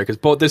Zack Ryder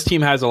because this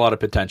team has a lot of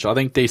potential. I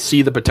think they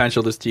see the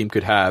potential this team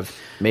could have.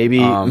 Maybe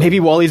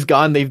while he's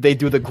gone, they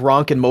do the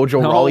Gronk and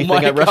Mojo Rawley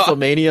thing at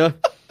WrestleMania.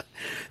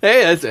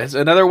 Hey, that's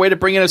another way to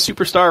bring in a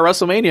superstar at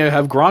WrestleMania.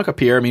 Have Gronk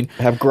appear. I mean,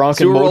 have Gronk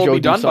and Mojo will be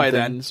done do by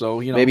then. So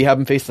maybe have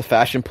him face the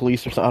Fashion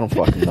Police or something. I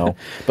don't fucking know.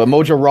 But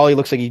Mojo Rawley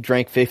looks like he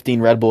drank 15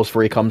 Red Bulls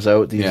before he comes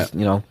out. He's hype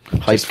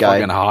just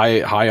guy, fucking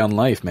high on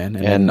life, man.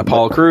 And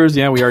Apollo Crews,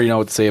 we already know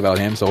what to say about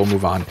him, so we'll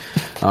move on.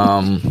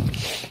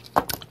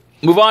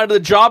 Move on to the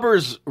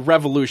Jobbers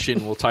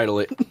Revolution. We'll title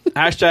it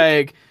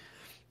hashtag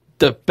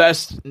the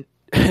best.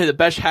 The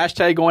best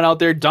hashtag going out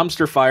there,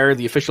 dumpster fire,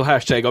 the official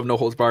hashtag of No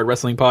Holds Barred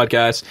Wrestling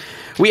Podcast.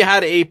 We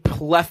had a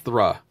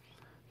plethora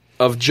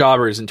of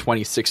jobbers in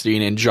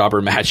 2016 and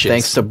jobber matches.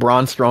 Thanks to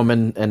Braun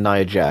Strowman and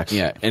Nia Jax.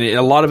 Yeah, and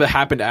a lot of it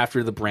happened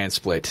after the brand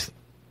split.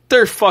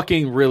 They're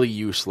fucking really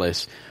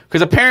useless.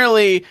 Because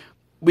apparently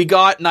we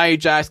got Nia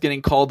Jax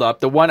getting called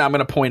up. The one I'm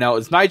going to point out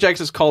is Nia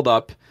Jax is called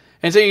up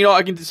and saying,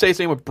 I can say the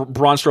same with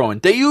Braun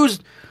Strowman. They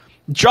used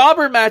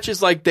jobber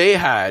matches like they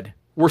had.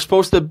 We're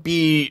supposed to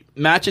be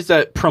matches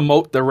that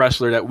promote the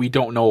wrestler that we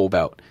don't know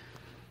about.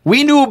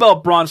 We knew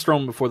about Braun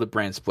Strowman before the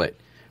brand split.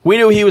 We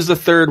knew he was the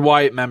third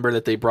Wyatt member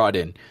that they brought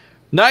in.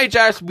 Nia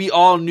Jax, we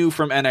all knew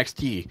from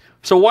NXT.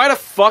 So why the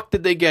fuck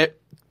did they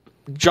get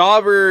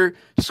jobber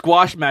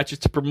squash matches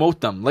to promote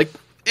them? Like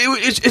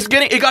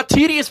it got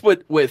tedious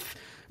with Braun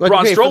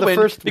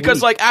Strowman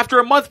because after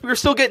a month we were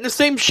still getting the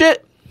same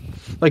shit.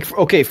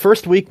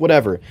 First week,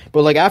 whatever.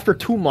 But, after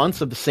 2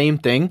 months of the same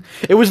thing,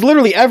 it was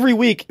literally every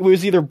week, it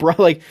was either,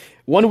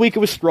 1 week it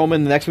was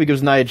Strowman, the next week it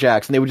was Nia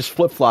Jax, and they would just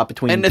flip-flop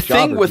between And the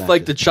thing with,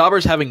 matches. The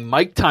jobbers having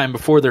mic time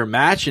before their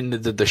match, and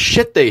the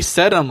shit they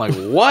said, I'm like,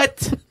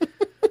 what?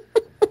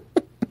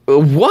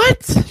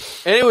 What?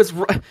 And it was...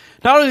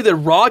 Not only did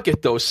Raw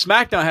get those,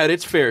 SmackDown had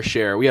its fair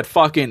share. We had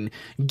fucking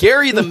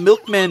Gary the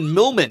Milkman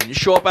Millman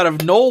show up out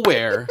of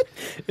nowhere.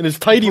 In his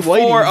tidy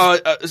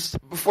whities.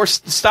 Before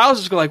Styles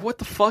was like, what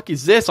the fuck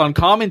is this on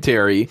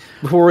commentary?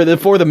 Before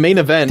the main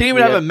event. Didn't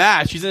even have a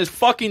match. He's in his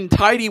fucking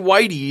tidy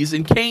whities,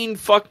 and Kane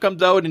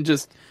comes out and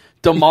just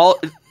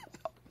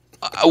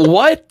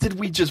what did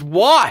we just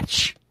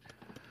watch?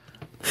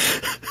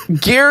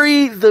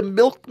 Gary the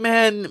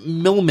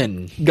Milkman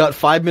Millman got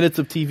 5 minutes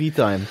of TV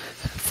time.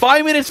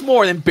 5 minutes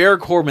more than Baron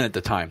Corbin at the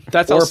time.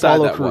 That's how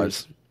sad that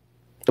was.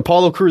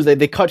 Apollo Crews,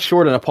 they cut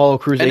short on Apollo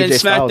Crews. And then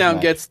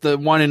SmackDown gets the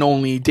one and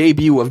only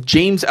debut of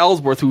James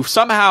Ellsworth, who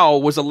somehow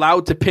was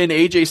allowed to pin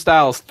AJ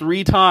Styles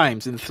 3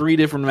 times in 3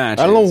 different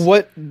matches. I don't know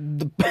what...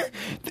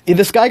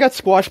 This guy got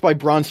squashed by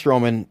Braun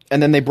Strowman,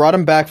 and then they brought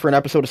him back for an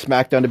episode of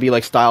SmackDown to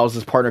be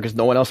Styles' partner because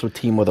no one else would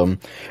team with him.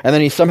 And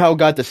then he somehow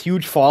got this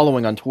huge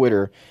following on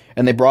Twitter,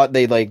 and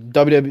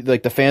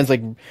WWE, the fans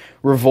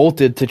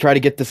revolted to try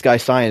to get this guy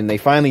signed, and they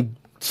finally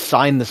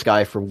signed this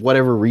guy for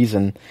whatever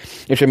reason.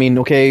 Which,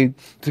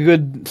 it's a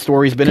good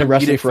story. He's been in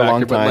wrestling for a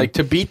long time. But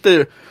to beat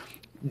a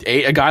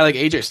guy like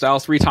AJ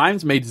Styles 3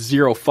 times made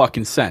zero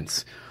fucking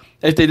sense.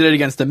 If they did it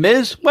against The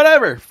Miz,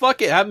 whatever.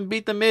 Fuck it. Have him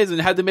beat The Miz and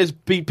have The Miz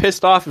be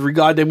pissed off every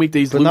goddamn week that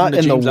he's losing to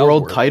James Ellsworth. But not in the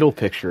world title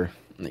picture.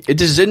 It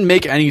just didn't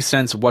make any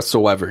sense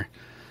whatsoever.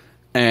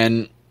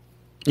 And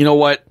you know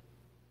what?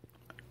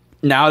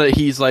 Now that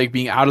he's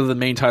being out of the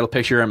main title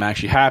picture, I'm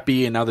actually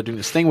happy. And now they're doing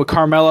this thing with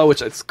Carmella,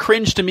 which it's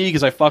cringe to me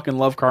because I fucking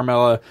love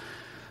Carmella.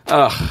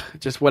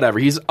 Just whatever.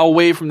 He's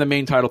away from the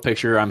main title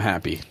picture. I'm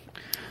happy.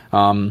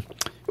 One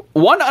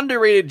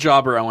underrated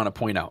jobber I want to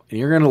point out, and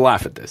you're going to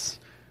laugh at this.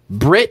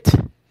 Britt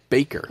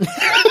Baker.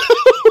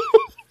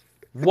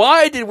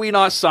 Why did we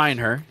not sign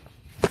her?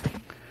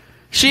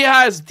 She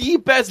has the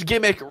best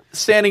gimmick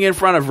standing in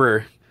front of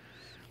her.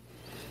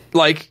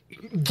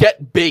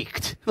 Get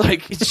baked.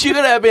 She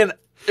could have been...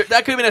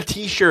 That could have been a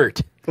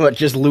t-shirt. What,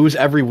 just lose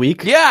every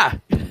week? Yeah.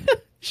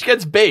 She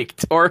gets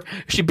baked. Or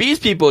she beats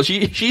people.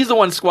 She's the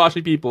one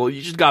squashing people.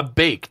 You just got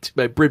baked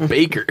by Britt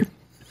Baker.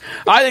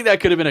 I think that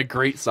could have been a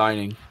great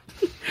signing.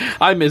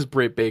 I miss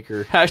Britt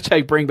Baker.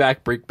 Hashtag bring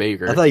back Britt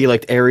Baker. I thought you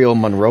liked Ariel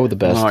Monroe the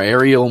best. Oh,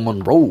 Ariel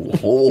Monroe.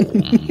 Oh,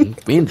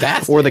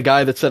 fantastic. Or the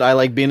guy that said, I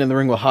like being in the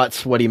ring with hot,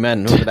 sweaty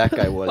men. Whoever that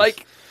guy was.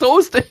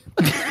 Those things.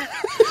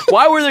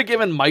 Why were they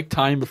given mic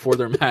time before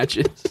their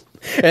matches?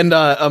 And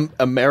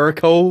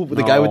Americo,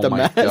 the guy with the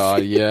mask. Oh my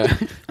god, yeah.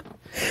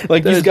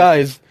 These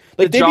guys,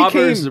 Like the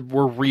jobbers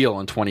were real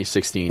in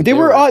 2016. They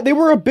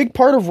were a big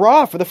part of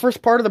Raw for the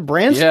first part of the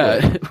brand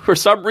split. For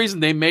some reason,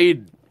 they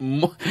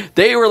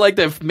were like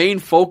the main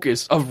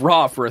focus of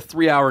Raw for a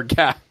 3-hour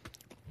gap.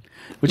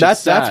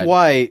 That's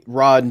why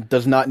Raw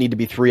does not need to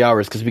be 3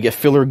 hours, because we get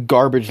filler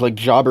garbage like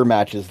jobber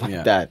matches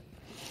like that.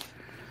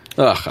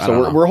 Ugh,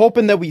 so we're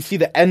hoping that we see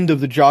the end of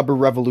the jobber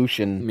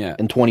revolution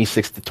in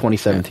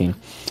 2017. Yeah.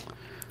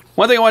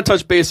 One thing I want to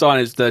touch base on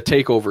is the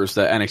takeovers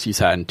that NXT's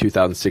had in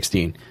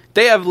 2016.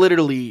 They have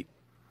literally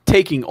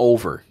taken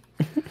over.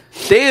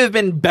 They have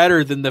been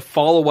better than the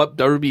follow-up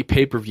WWE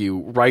pay-per-view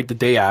right the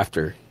day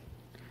after.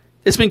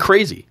 It's been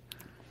crazy.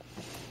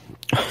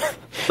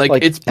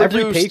 Like it's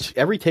produced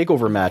every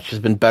takeover match has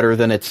been better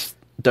than its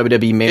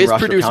WWE main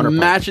roster counterpart. It's produced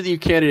match of the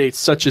candidates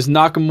such as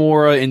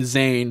Nakamura and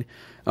Zayn,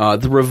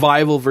 the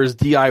Revival versus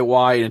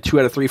DIY in a 2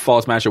 out of 3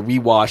 falls match that we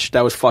watched.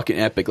 That was fucking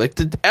epic. Like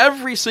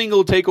every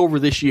single takeover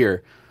this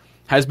year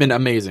has been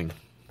amazing,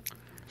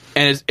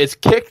 and it's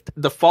kicked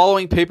the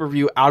following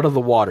pay-per-view out of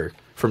the water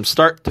from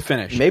start to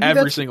finish.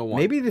 Every single one.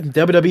 Maybe the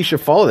WWE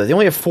should follow that. They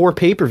only have 4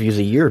 pay-per-views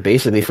a year,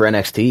 basically, for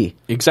NXT.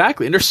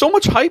 Exactly, and there's so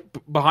much hype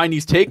behind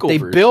these takeovers. They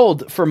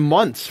build for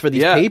months for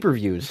these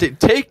pay-per-views.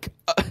 Take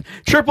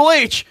Triple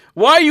H.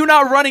 Why are you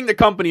not running the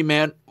company,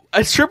 man?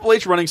 Is Triple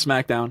H running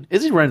SmackDown?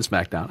 Is he running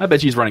SmackDown? I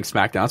bet he's running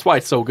SmackDown. That's why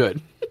it's so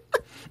good.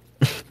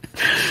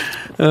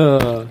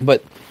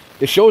 But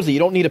it shows that you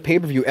don't need a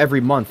pay-per-view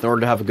every month in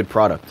order to have a good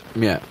product.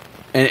 Yeah.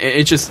 And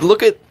it's just,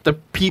 look at the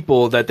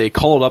people that they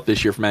called up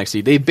this year from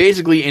NXT. They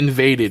basically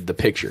invaded the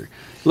picture.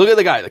 Look at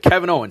the guy.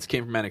 Kevin Owens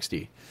came from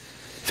NXT.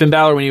 Finn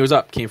Balor, when he was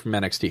up, came from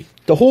NXT.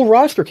 The whole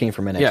roster came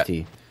from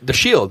NXT. Yeah. The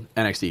Shield,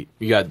 NXT.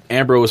 You got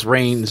Ambrose,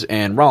 Reigns,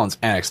 and Rollins,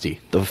 NXT.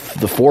 The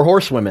 4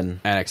 horsewomen.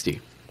 NXT.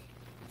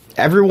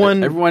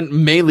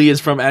 Everyone mainly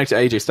is from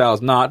NXT. AJ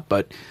Styles not,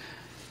 but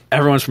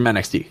everyone's from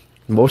NXT.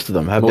 Most of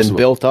them have been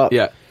built up.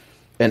 Yeah.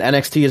 And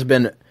NXT has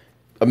been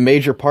a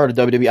major part of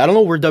WWE. I don't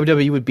know where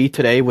WWE would be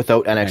today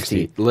without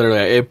NXT. Literally,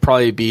 it'd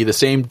probably be the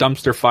same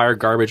dumpster fire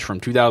garbage from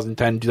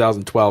 2010,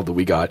 2012 that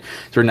we got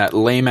during that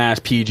lame-ass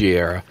PG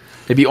era.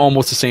 It'd be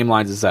almost the same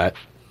lines as that.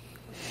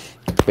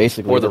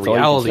 Basically. Or the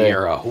reality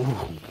era. Ooh.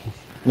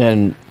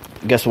 And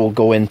I guess we'll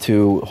go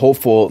into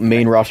hopeful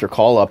main roster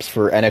call-ups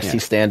for NXT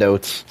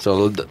standouts.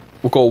 So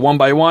we'll go one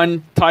by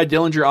one. Ty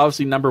Dillinger,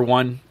 obviously number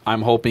 1.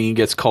 I'm hoping he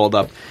gets called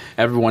up.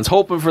 Everyone's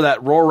hoping for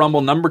that Royal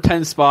Rumble number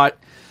 10 spot.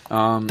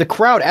 The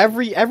crowd,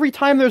 every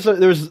time there's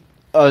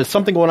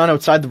something going on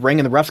outside the ring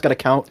and the ref's got to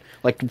count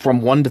like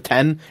from 1 to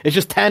 10, it's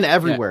just 10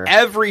 everywhere. Yeah,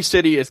 every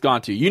city it's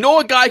gone to. You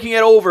know a guy can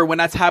get over when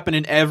that's happened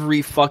in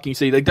every fucking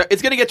city. Like,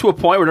 it's going to get to a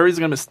point where everybody's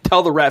going to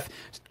tell the ref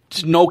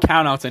just no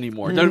countouts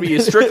anymore. WWE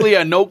is strictly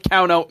a no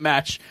countout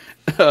match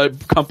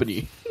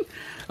company.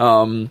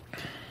 But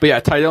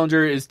yeah, Ty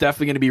Dillinger is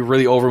definitely going to be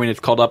really over when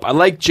it's called up. I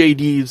like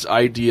JD's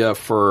idea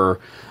for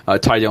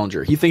Ty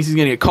Dillinger. He thinks he's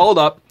going to get called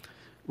up,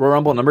 Royal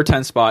Rumble number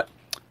 10 spot.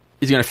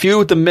 He's going to feud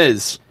with The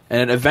Miz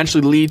and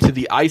eventually lead to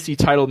the IC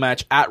title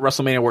match at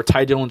WrestleMania, where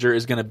Ty Dillinger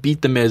is going to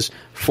beat The Miz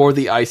for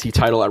the IC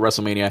title at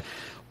WrestleMania.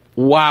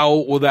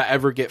 Wow, will that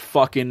ever get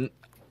fucking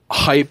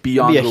hype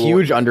beyond It'd be a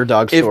huge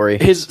underdog story.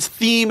 His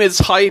theme is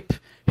hype.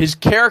 His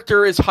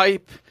character is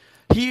hype.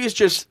 He is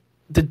just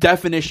the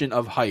definition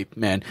of hype,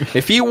 man.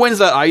 If he wins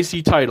that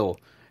IC title,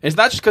 it's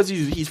not just because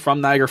he's from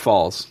Niagara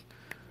Falls,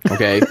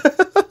 okay?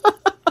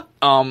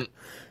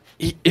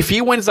 If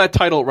he wins that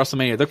title at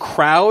WrestleMania, the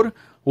crowd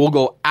will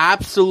go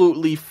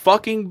absolutely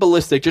fucking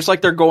ballistic, just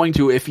like they're going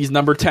to if he's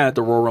number 10 at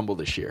the Royal Rumble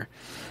this year.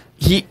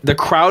 The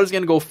crowd is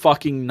going to go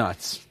fucking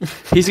nuts.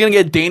 He's going to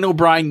get Daniel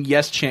Bryan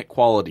yes chant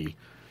quality.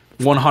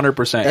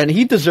 100%. And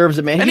he deserves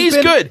it, man. And he's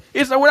good.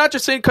 We're not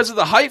just saying because of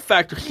the hype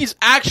factor. He's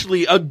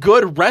actually a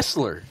good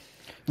wrestler.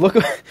 Look,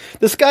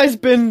 this guy's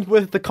been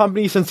with the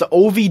company since the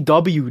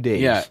OVW days.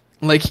 Yeah.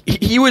 Like,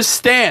 he was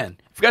Stan.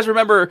 If you guys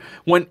remember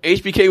when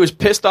HBK was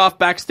pissed off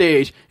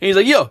backstage, and he's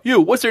like, yo, you,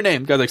 what's your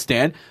name? The guy's like,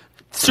 Stan.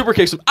 Super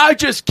kicks him. I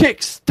just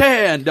kicked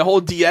Stan. The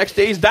whole DX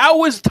days. That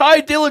was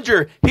Ty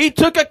Dillinger. He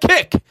took a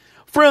kick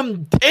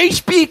from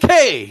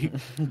HBK.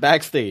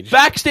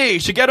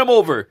 Backstage to get him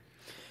over.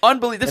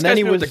 Unbelievable. This guy's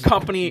been with the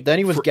company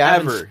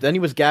forever. Then he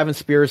was Gavin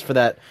Spears for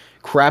that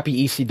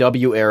crappy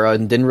ECW era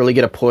and didn't really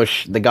get a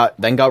push. Then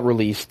got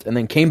released and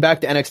then came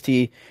back to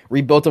NXT,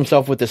 rebuilt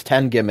himself with this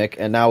 10 gimmick,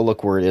 and now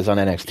look where it is on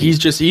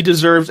NXT. He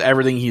deserves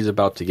everything he's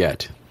about to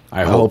get.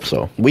 I hope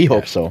so. We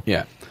hope so.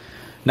 Yeah.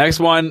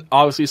 Next one,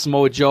 obviously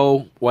Samoa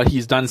Joe. What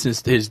he's done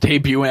since his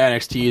debut in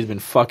NXT has been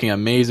fucking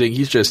amazing.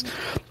 He's just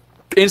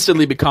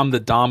instantly become the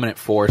dominant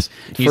force.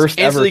 He's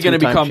instantly going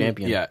to become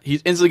champion. Yeah,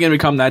 he's instantly going to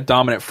become that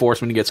dominant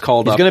force when he gets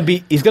called up.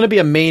 He's going to be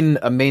a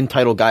main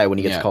title guy when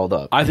he gets called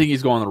up. I think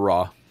he's going to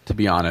Raw, to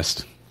be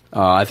honest.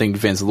 I think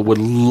Vince would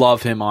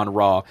love him on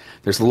Raw.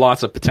 There's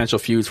lots of potential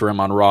feuds for him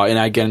on Raw, and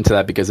I get into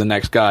that because the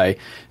next guy,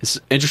 it's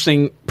an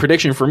interesting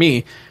prediction for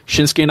me,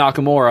 Shinsuke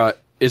Nakamura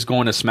is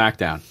going to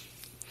SmackDown.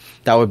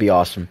 That would be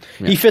awesome.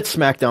 Yeah. He fits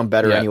SmackDown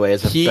better anyway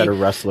as a better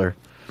wrestler.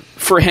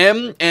 For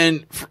him,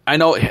 and I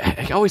know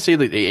I always say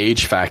the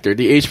age factor.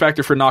 The age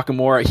factor for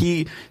Nakamura,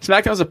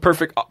 SmackDown's a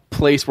perfect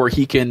place where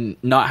he can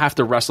not have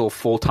to wrestle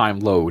full-time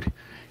load.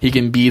 He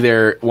can be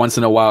there once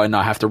in a while and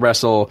not have to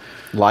wrestle.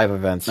 Live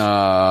events.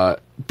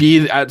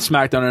 Be at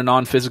SmackDown in a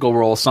non-physical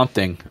role,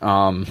 something.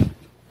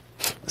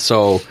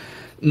 So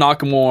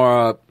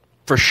Nakamura,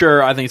 for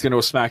sure, I think he's going to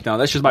go SmackDown.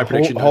 That's just my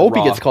prediction. I hope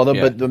he gets called up,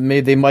 but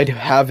they might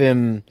have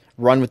him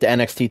run with the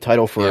NXT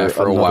title for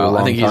a while.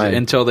 I think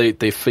until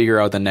they figure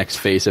out the next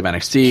face of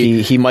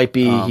NXT. He might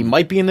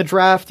be in the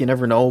draft. You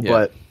never know,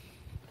 but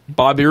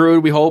Bobby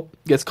Roode, we hope,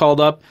 gets called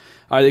up.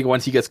 I think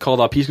once he gets called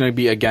up, he's going to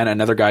be, again,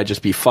 another guy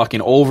just be fucking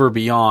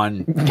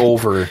beyond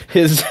over.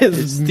 his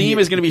theme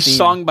is going to be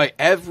sung by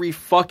every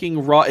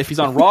fucking Raw. If he's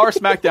on Raw or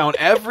SmackDown,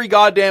 every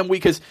goddamn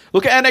week. Because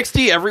look at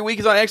NXT. Every week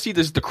he's on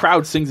NXT, the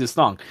crowd sings his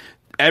song.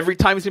 Every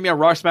time he's going to be on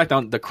Raw or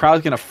SmackDown, the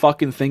crowd's going to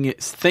fucking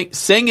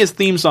sing his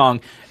theme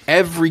song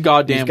every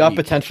goddamn week. He's got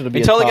potential to be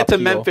until they get to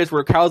Memphis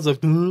where the crowd's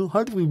like,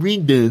 how do we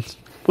read this?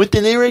 What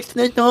the lyrics to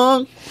that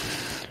song?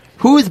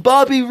 Who is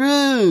Bobby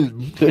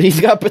Roode? But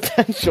he's got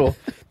potential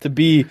to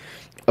be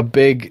a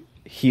big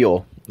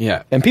heel.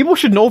 Yeah. And people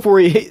should know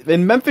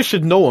and Memphis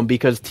should know him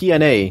because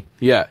TNA.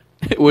 Yeah.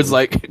 It was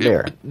like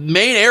there.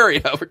 Main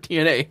area for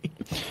TNA.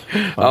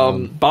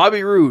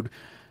 Bobby Roode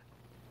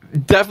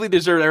definitely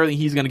deserves everything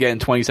he's going to get in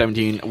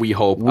 2017, we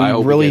hope. I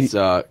hope he gets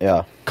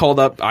called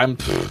up. Raw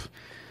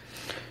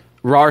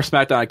or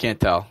SmackDown, I can't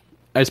tell.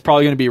 It's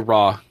probably going to be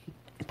Raw.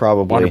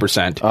 Probably.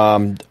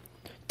 100%.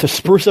 To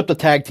spruce up the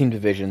tag team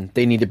division,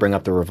 they need to bring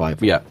up the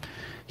Revival. Yeah.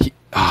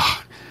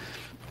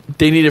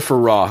 They need it for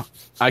Raw.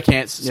 I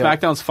can't.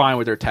 SmackDown's fine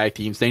with their tag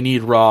teams. They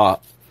need Raw.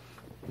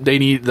 They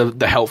need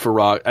the help for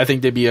Raw. I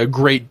think they'd be a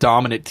great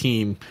dominant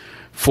team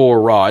for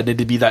Raw. And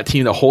they'd be that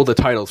team to hold the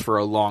titles for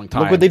a long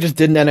time. Look what they just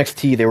did in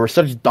NXT. They were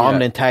such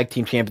dominant tag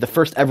team champion. The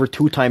first ever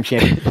 2-time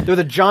champion. They're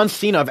the John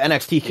Cena of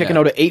NXT, kicking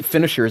out of 8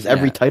 finishers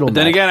every title match.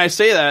 Then again, I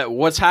say that.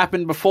 What's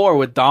happened before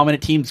with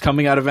dominant teams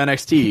coming out of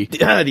NXT?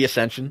 The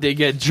Ascension. They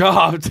get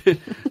jobbed.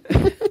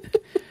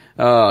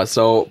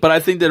 But I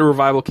think that a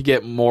Revival could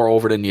get more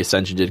over than the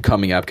Ascension did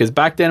coming up, because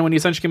back then when the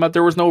Ascension came out,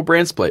 there was no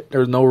brand split. There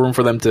was no room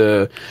for them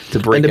to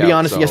break. And to be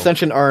honest, the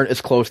Ascension aren't as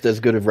close to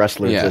as good of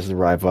wrestlers as the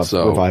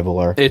Revival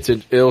are.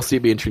 It'll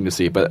be interesting to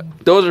see. But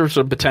those are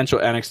some potential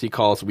NXT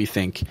calls we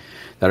think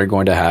that are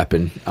going to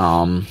happen.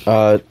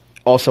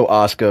 Also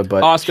Asuka,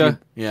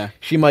 but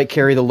she might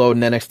carry the load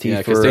in NXT.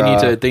 Because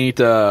they need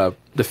to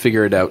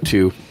figure it out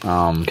too.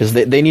 Because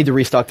they need to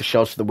restock the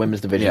shelves for the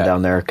women's division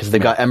down there. Because they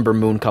got Ember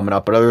Moon coming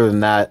up, but other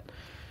than that,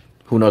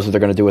 who knows what they're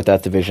going to do with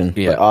that division.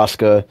 Yeah. But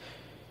Asuka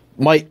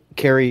might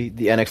carry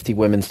the NXT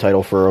women's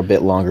title for a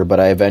bit longer,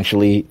 but I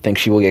eventually think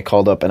she will get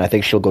called up, and I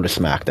think she'll go to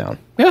SmackDown.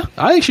 Yeah,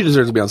 I think she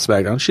deserves to be on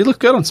SmackDown. She looked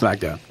good on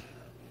SmackDown.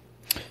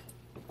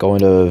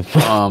 Going to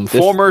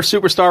former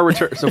superstar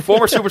return. So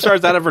former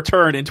superstars that have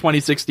returned in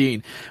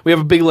 2016. We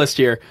have a big list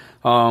here.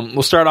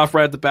 We'll start off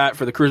right at the bat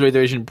for the Cruiserweight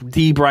division.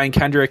 Brian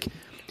Kendrick.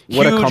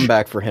 What a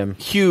comeback for him.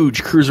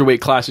 Huge Cruiserweight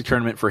Classic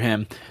tournament for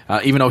him.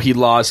 Even though he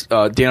lost,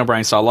 Daniel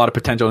Bryan saw a lot of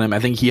potential in him. I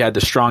think he had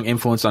the strong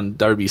influence on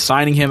WWE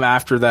signing him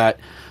after that.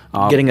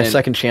 Getting a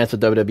second chance at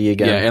WWE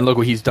again. Yeah, and look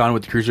what he's done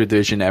with the Cruiserweight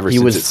division ever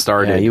since it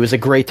started. Yeah, he was a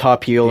great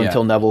top heel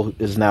until Neville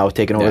is now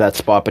taking over that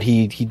spot. But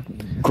he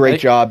great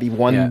job. He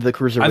won the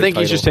Cruiserweight I think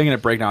title. He's just taking a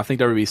break now. I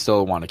think WWE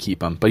still want to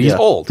keep him. But he's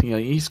old.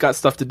 He's got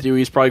stuff to do.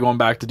 He's probably going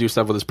back to do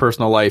stuff with his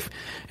personal life.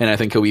 And I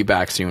think he'll be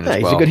back soon as well.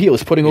 He's a good heel.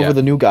 He's putting over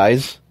the new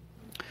guys.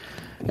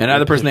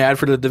 Another person they had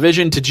for the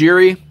division,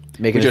 Tajiri.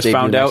 We just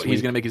found out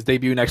he's going to make his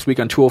debut next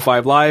week on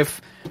 205 Live.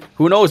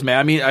 Who knows, man?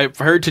 I mean, I've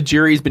heard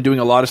Tajiri's been doing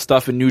a lot of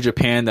stuff in New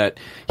Japan that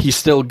he's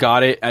still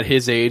got it at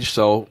his age.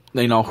 So,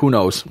 who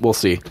knows? We'll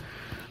see.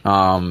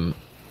 Another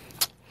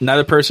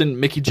person,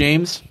 Mickie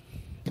James.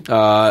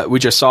 We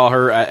just saw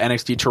her at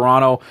NXT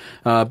Toronto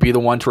be the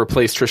one to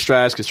replace Trish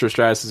Stratus, because Trish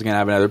Stratus is going to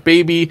have another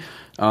baby.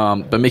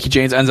 But Mickie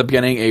James ends up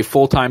getting a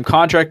full-time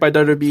contract by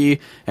WWE,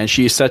 and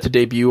she is set to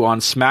debut on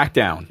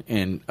SmackDown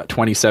in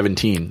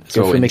 2017.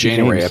 So in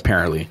January,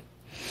 apparently.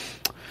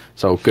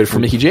 So good for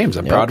Mickie James.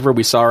 I'm proud of her.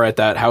 We saw her at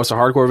that House of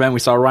Hardcore event. We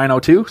saw Rhino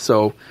too,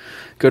 so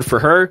good for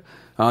her.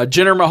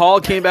 Jinder Mahal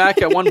came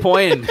back at one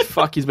point,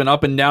 and he's been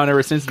up and down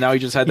ever since. Now he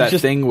just had that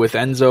thing with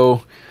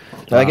Enzo.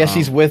 I guess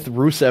he's with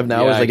Rusev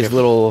now. It's like his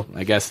little.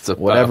 I guess it's a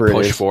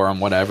push for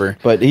him, whatever.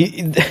 But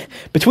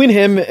between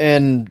him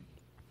and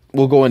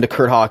we'll go into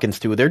Kurt Hawkins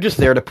too. They're just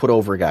there to put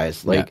over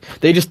guys.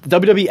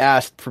 WWE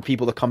asked for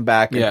people to come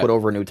back and put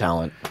over new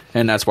talent,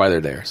 and that's why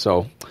they're there.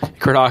 So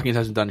Kurt Hawkins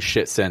hasn't done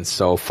shit since.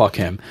 So fuck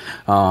him.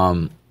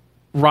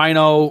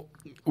 Rhino,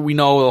 we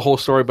know the whole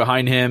story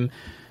behind him.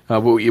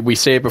 We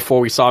say it before,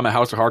 we saw him at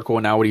House of Hardcore,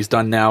 and now what he's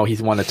done now,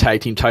 he's won the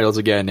tag team titles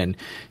again, and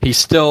he's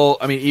still,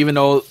 even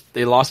though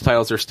they lost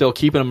titles, they're still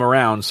keeping him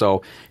around.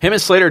 So him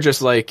and Slater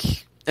just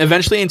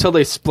eventually until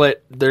they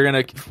split, they're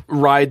going to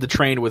ride the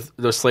train with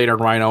the Slater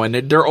and Rhino, and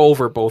they're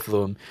over, both of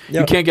them. Yep.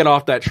 You can't get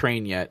off that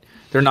train yet.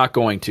 They're not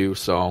going to,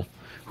 so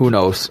who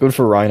knows? Good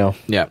for Rhino.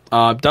 Yeah.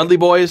 Dudley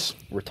Boys.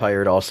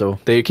 Retired also.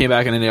 They came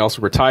back and then they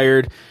also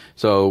retired.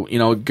 So,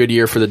 good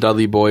year for the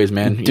Dudley boys,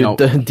 man.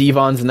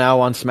 Devon's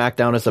now on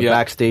SmackDown as a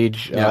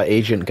backstage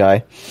agent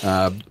guy.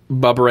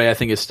 Bubba Ray, I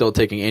think, is still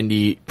taking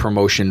indie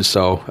promotions,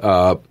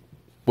 so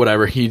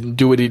whatever. He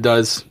do what he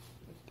does.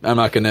 I'm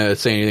not going to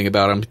say anything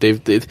about him.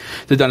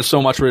 They've done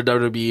so much for the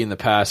WWE in the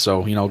past,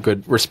 so,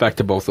 good respect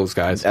to both those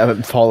guys.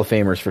 Hall of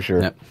Famers for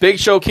sure. Yeah. Big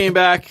Show came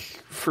back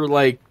for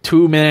like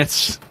 2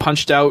 minutes,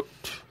 punched out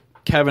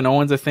Kevin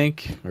Owens, I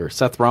think, or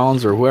Seth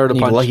Rollins, or whoever to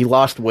punch. He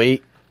lost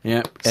weight.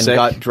 Yeah, and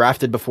got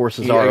drafted before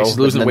Cesaro. He's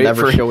losing weight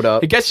never showed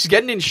up. I guess he's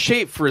getting in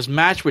shape for his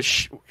match with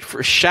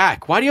for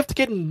Shaq. Why do you have to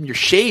get in your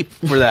shape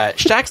for that?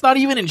 Shaq's not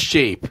even in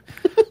shape.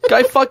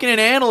 Guy fucking an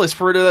analyst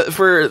for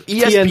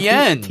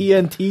ESPN.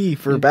 TNT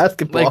for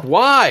basketball. Like,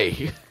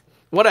 why?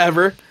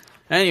 Whatever.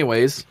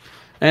 Anyways.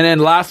 And then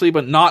lastly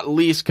but not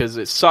least, because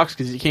it sucks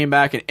because he came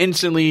back and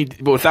instantly,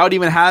 but without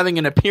even having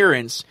an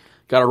appearance,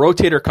 got a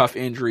rotator cuff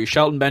injury,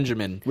 Shelton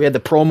Benjamin. We had the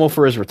promo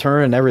for his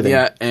return and everything.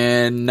 Yeah,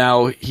 and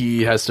now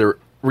he has to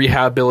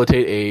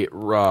rehabilitate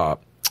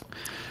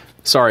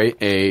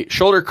a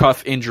shoulder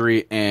cuff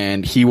injury,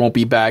 and he won't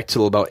be back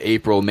till about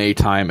April, May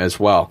time as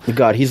well.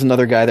 God, he's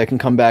another guy that can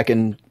come back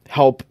and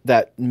help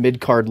that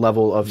mid-card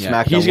level of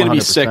SmackDown. He's going to be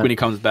sick when he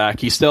comes back.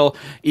 He's still,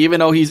 even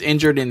though he's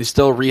injured and he's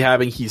still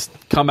rehabbing, he's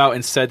come out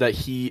and said that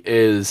he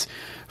is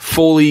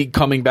fully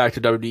coming back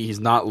to WWE. He's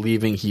not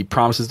leaving. He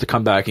promises to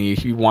come back, and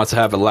he wants to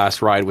have a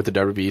last ride with the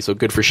WWE. So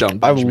good for Shelton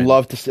Benjamin. I would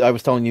love to see, I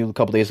was telling you a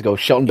couple days ago,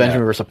 Shelton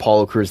Benjamin versus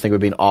Apollo Crews, I think it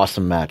would be an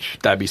awesome match.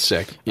 That'd be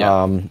sick.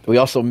 Yeah. We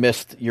also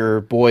missed your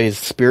boys,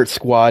 Spirit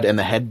Squad and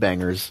the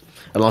Headbangers.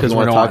 I don't know if you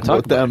want to talk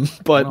about them,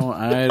 but no,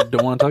 I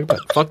don't want to talk about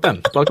it. Fuck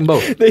them. Fuck them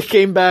both. They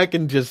came back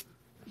and just...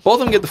 Both of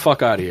them get the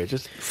fuck out of here.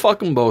 Just fuck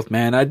them both,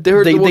 man.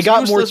 They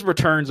got useless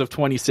returns of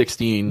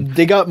 2016.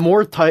 They got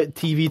more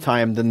TV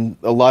time than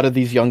a lot of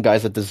these young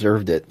guys that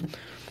deserved it.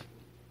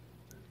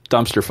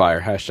 Dumpster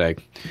fire, hashtag.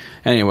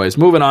 Anyways,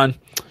 moving on.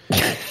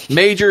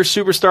 Major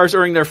superstars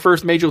earning their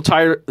first major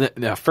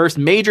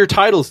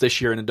titles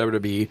this year in the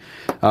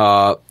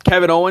WWE.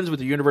 Kevin Owens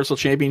with the Universal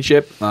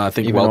Championship. I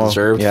think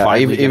well-deserved. Yeah,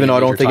 even though I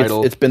don't think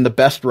it's been the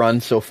best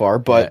run so far,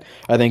 but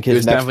I think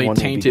his next one will be good. It was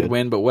definitely tainted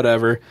win, but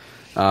whatever.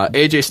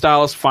 AJ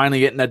Styles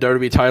finally getting that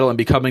WWE title and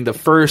becoming the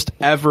first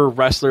ever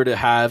wrestler to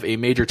have a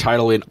major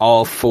title in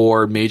all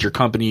 4 major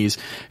companies,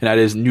 and that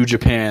is New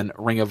Japan,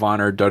 Ring of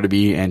Honor,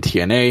 WWE, and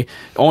TNA.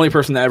 The only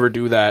person to ever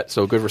do that,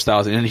 so good for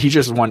Styles. And he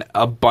just won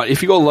a bunch.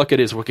 If you go look at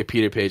his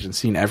Wikipedia page and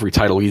seen every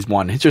title he's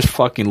won, it's just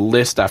fucking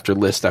list after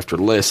list after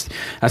list.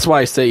 That's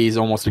why I say he's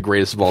almost the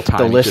greatest of all time.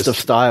 The list of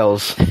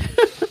Styles.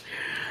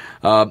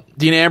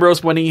 Dean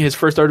Ambrose winning his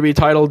first WWE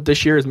title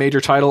this year, his major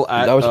title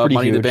at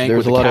Money in the Bank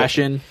with the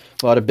cash-in.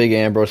 A lot of big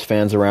Ambrose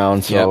fans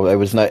around, so it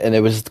was not, and it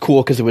was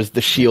cool because it was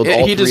the Shield.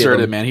 He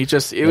deserved it, man.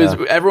 Was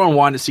everyone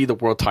wanted to see the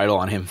world title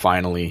on him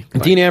finally.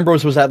 Dean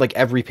Ambrose was at like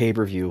every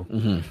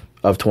pay-per-view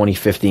of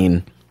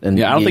 2015,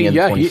 and I don't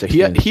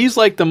think he's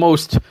like the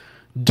most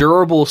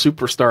durable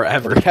superstar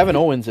ever. Kevin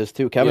Owens is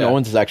too. Kevin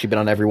Owens has actually been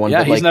on every one.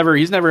 Yeah, but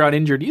he's never got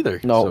injured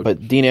either. No, so.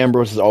 But Dean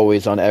Ambrose is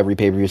always on every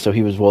pay-per-view, so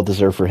he was well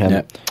deserved for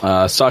him.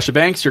 Yeah. Sasha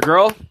Banks, your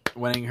girl,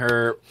 winning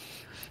her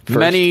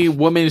many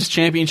women's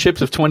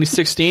championships of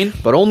 2016.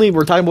 But only,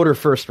 we're talking about her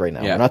first right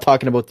now. We're not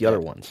talking about the other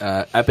ones.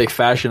 Epic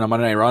fashion on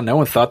Monday Night Raw. No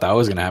one thought that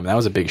was going to happen. That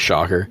was a big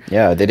shocker.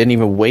 Yeah, they didn't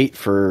even wait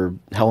for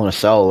Hell in a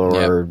Cell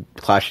or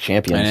Clash of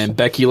Champions. And then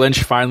Becky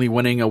Lynch finally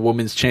winning a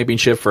women's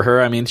championship for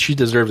her. I mean, she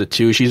deserves it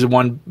too. She's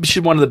one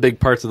of the big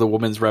parts of the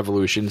women's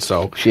revolution.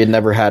 So she had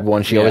never had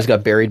one. She always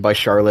got buried by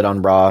Charlotte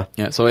on Raw.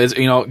 Yeah, so it's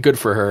good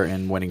for her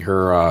in winning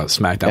her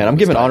SmackDown. And I'm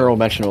giving honorable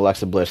mention to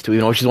Alexa Bliss too,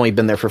 even though she's only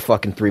been there for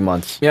fucking 3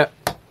 months. Yeah.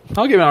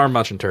 I'll give an honorable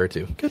mention to her,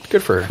 too.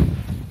 Good for her.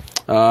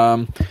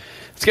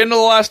 Let's get into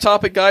the last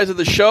topic, guys, of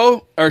the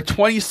show. Our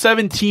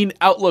 2017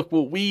 outlook,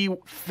 what we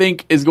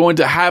think is going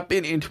to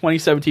happen in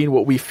 2017,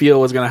 what we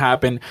feel is going to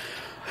happen.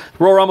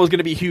 Royal Rumble is going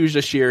to be huge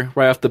this year,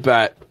 right off the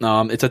bat.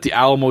 It's at the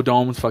Alamo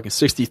Dome. It's fucking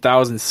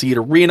 60,000-seat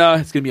arena.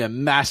 It's going to be a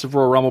massive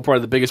Royal Rumble,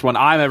 probably the biggest one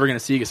I'm ever going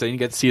to see, because I didn't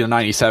get to see the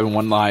 97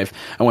 one live.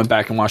 I went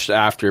back and watched it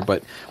after,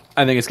 but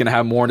I think it's going to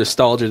have more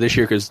nostalgia this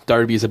year because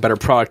WWE is a better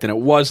product than it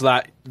was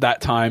that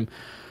time.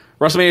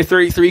 WrestleMania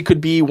 33 could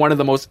be one of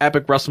the most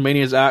epic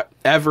WrestleManias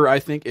ever, I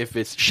think, if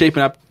it's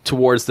shaping up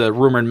towards the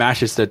rumored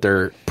matches that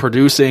they're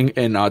producing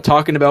and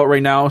talking about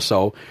right now.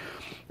 So,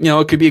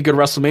 it could be a good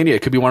WrestleMania.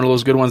 It could be one of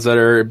those good ones that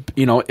are,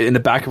 in the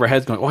back of our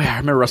heads going, oh, yeah, I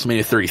remember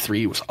WrestleMania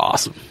 33. It was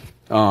awesome.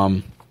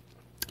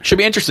 Should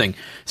be interesting.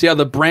 See how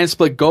the brand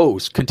split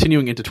goes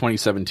continuing into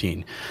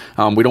 2017.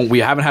 We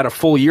haven't had a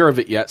full year of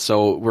it yet,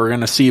 so we're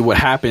going to see what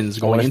happens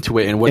going into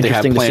it and what they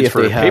have plans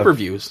for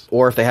pay-per-views.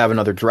 Or if they have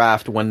another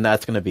draft, when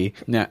that's going to be.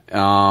 Yeah.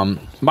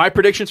 My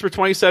predictions for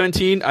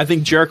 2017, I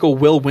think Jericho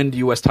will win the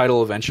U.S.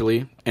 title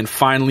eventually and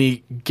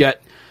finally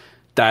get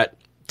that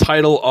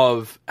title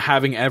of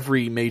having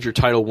every major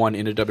title won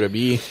in the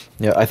WWE.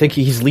 Yeah, I think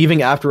he's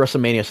leaving after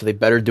WrestleMania, so they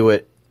better do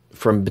it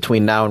from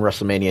between now and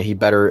WrestleMania. He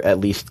better at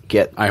least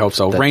get. I hope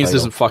so. Reigns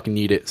doesn't fucking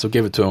need it, so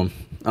give it to him.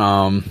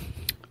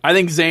 I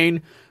think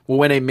Zayn will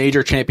win a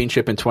major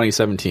championship in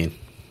 2017.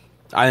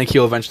 I think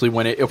he'll eventually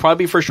win it. It'll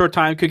probably be for a short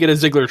time. Could get a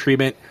Ziggler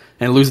treatment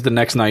and lose it the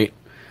next night.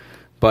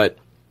 But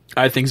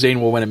I think Zayn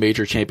will win a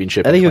major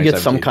championship. I think he'll get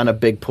some kind of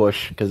big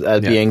push because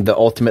being the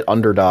ultimate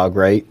underdog,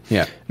 right?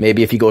 Yeah.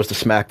 Maybe if he goes to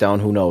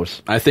SmackDown, who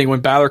knows? I think when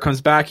Balor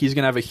comes back, he's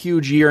going to have a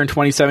huge year in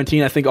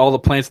 2017. I think all the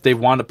plans that they've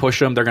wanted to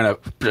push him, they're going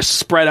to just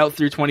spread out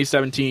through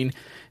 2017.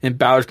 And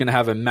Balor's going to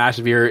have a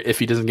massive year if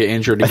he doesn't get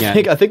injured again.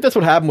 I think that's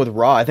what happened with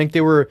Raw. I think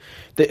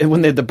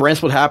when the brand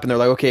split happened, they're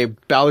like, okay,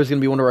 Balor's going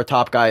to be one of our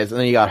top guys, and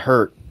then he got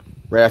hurt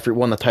right after he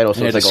won the title.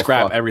 So and it's like,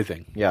 scrap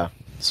everything. Yeah.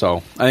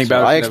 So I think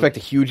Balor. I expect a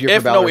huge year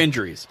for Balor. If no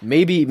injuries.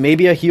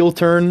 Maybe a heel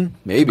turn.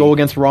 Maybe go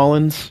against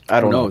Rollins. I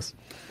don't know.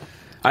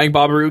 I think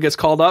Bobby Roode gets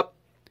called up,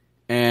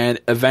 and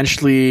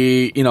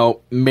eventually,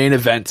 main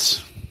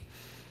events.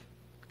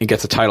 And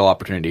gets a title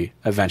opportunity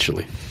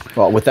eventually.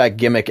 Well, with that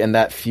gimmick and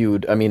that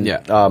feud,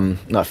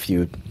 not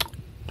feud,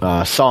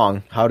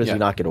 song. How does he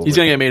not get over? He's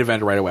gonna get main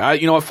evented right away.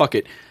 You know what? Fuck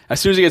it. As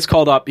soon as he gets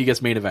called up, he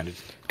gets main evented.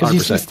 Because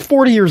he's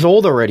 40 years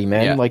old already,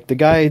 man. Yeah. Like the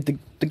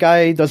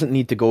guy doesn't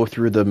need to go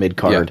through the mid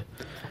card.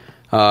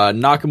 Yeah.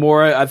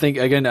 Nakamura, I think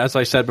again, as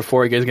I said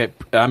before,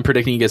 I'm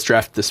predicting he gets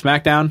drafted to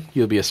SmackDown.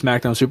 He'll be a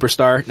SmackDown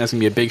superstar. And that's gonna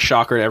be a big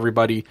shocker to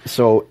everybody.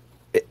 So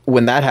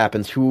when that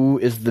happens, who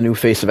is the new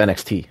face of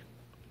NXT?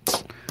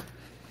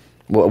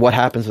 What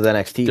happens with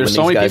NXT? There's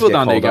so many people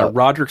down there. You got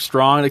Roderick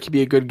Strong, that could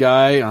be a good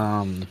guy.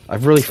 I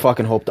really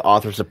fucking hope the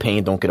Authors of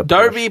Pain don't get a push.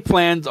 WWE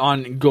plans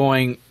on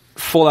going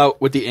full out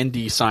with the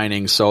indie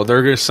signings, so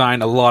they're going to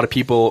sign a lot of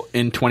people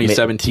in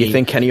 2017. Do you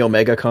think Kenny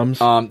Omega comes?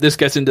 This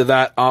gets into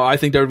that. I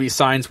think WWE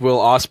signs Will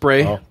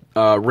Ospreay,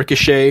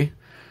 Ricochet.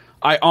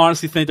 I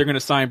honestly think they're going to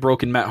sign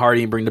Broken Matt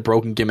Hardy and bring the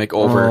Broken gimmick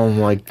over. Oh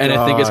my god! And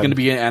I think it's going to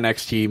be in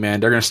NXT,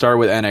 man. They're going to start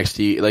with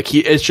NXT. Like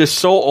it's just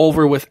so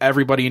over with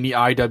everybody in the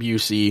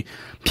IWC.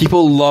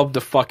 People love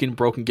the fucking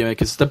Broken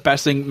gimmick. It's the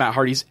best thing Matt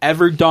Hardy's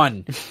ever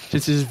done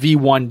since his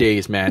V1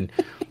 days, man.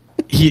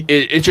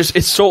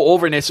 It's so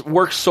over and it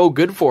works so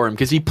good for him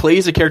because he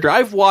plays a character.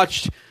 I've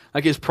watched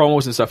like his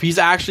promos and stuff. He's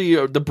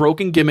actually the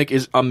Broken gimmick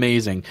is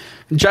amazing.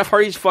 Jeff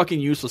Hardy's fucking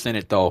useless in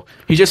it though.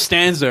 He just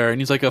stands there and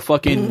he's like a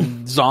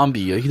fucking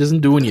zombie. Like, he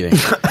doesn't do anything.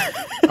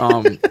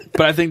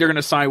 But I think they're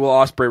gonna sign Will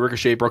Ospreay,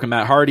 Ricochet, Broken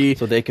Matt Hardy,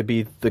 so they could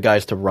be the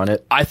guys to run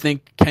it. I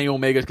think Kenny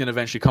Omega is gonna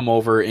eventually come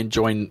over and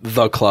join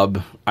the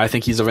club. I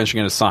think he's eventually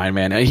gonna sign.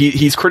 Man,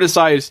 he's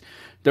criticized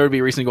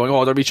WWE recently, going,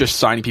 "Oh, WWE's just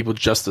signing people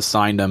just to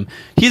sign them."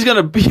 He's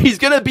gonna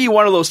be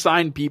one of those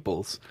signed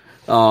peoples.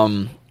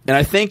 And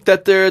I think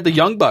that they're the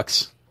Young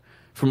Bucks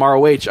from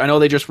ROH. I know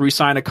they just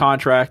re-signed a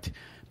contract,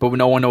 but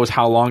no one knows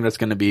how long that's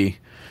going to be.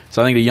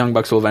 So I think the Young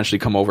Bucks will eventually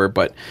come over.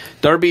 But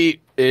WWE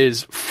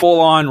is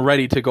full on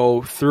ready to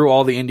go through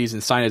all the indies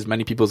and sign as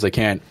many people as they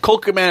can.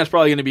 Colt Cabana is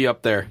probably going to be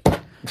up there.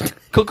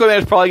 Colt Cabana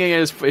is probably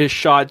going to get his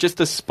shot just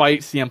to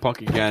spite CM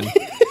Punk again.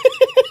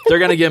 They're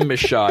going to give him his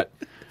shot.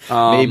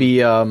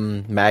 Maybe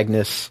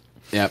Magnus.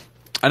 Yeah.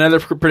 Another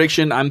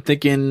prediction, I'm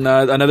thinking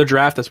another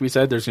draft, as we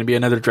said. There's going to be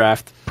another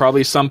draft.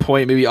 Probably some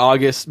point, maybe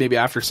August, maybe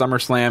after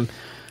SummerSlam.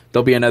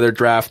 There'll be another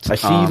draft. I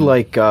see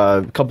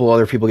a couple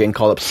other people getting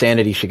called up.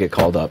 Sanity should get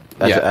called up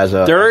as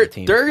a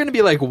team. They're going to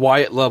be like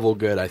Wyatt level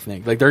good, I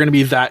think. Like they're going to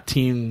be that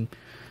team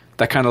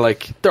that kind of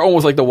like they're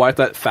almost like the Wyatt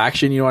that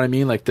faction. You know what I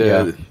mean? Like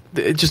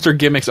just their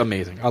gimmick's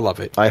amazing. I love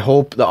it. I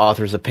hope the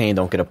Authors of Pain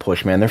don't get a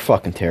push, man. They're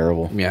fucking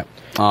terrible. Yeah.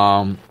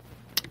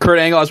 Kurt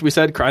Angle, as we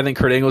said, I think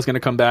Kurt Angle is going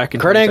to come back.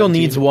 Kurt Angle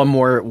needs one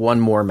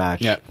more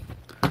match. Yeah.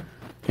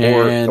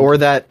 Or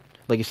that,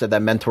 like you said,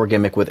 that mentor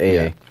gimmick with AA.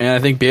 Yeah. And I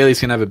think Bayley's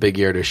going to have a big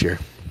year this year.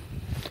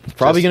 It's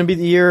probably going to be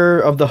the year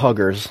of the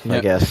huggers,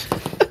 I guess.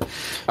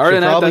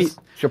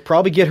 She'll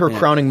probably get her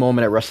crowning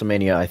moment at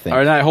WrestleMania, I think. All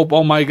right, I hope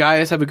all my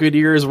guys have a good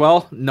year as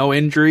well. No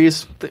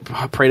injuries.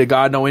 I pray to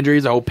God, no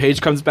injuries. I hope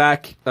Paige comes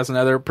back. That's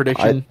another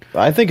prediction.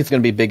 I think it's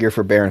going to be a big year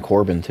for Baron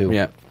Corbin, too.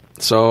 Yeah.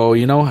 So,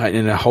 and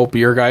I hope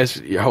your guys,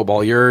 I hope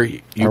all your...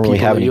 I don't really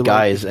have any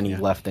guys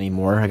left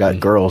anymore. I got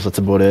girls. That's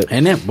about it.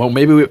 And then, well,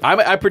 maybe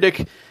I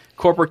predict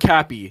Corporate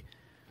Cappy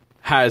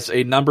has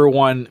a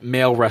 #1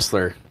 male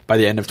wrestler by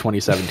the end of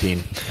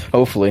 2017.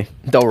 Hopefully.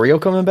 Del Rio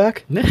coming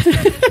back?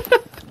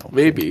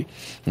 Maybe.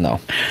 No.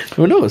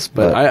 Who knows?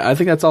 But I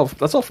think that's all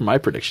for my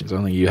predictions. I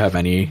don't think you have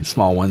any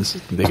small ones to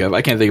think of.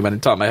 I can't think of any on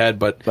the top of my head,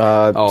 but...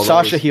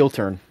 Sasha heel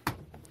turn.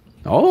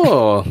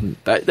 Oh,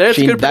 that's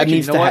good. That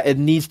it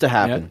needs to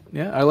happen.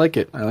 Yeah, I like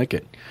it. All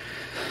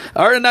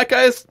right, and that,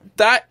 guys,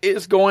 that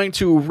is going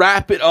to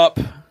wrap it up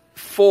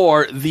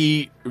for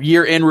the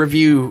year-end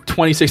review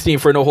 2016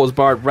 for No Holds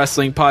Barred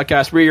Wrestling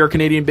Podcast. We're your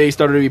Canadian-based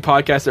WWE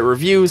podcast that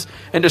reviews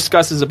and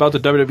discusses about the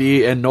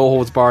WWE and No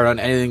Holds Barred on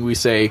anything we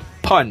say,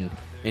 pun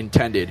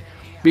intended.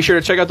 Be sure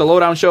to check out the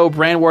Lowdown Show,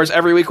 Brand Wars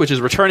Every Week, which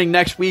is returning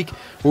next week,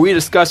 where we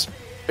discuss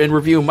and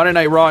review Monday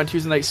Night Raw and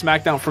Tuesday Night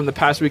SmackDown from the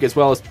past week, as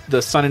well as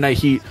the Sunday Night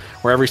Heat,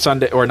 where every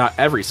Sunday, or not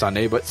every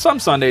Sunday, but some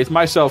Sundays,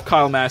 myself,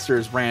 Kyle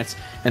Masters, rants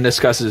and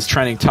discusses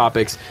trending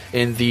topics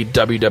in the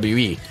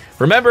WWE.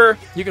 Remember,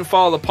 you can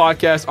follow the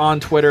podcast on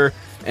Twitter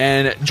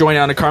and join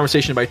on the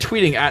conversation by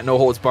tweeting at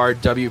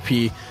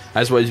NoHoldsBarredWP,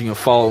 as well as you can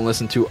follow and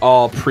listen to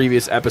all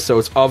previous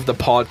episodes of the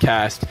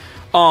podcast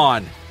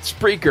on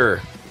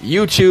Spreaker,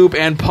 YouTube,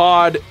 and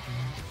Podbean.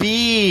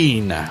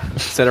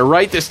 Said it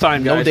right this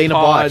time, guys. No Dana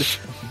Bosch.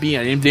 Bean.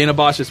 I named Dana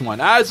Bosch this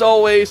one. As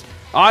always,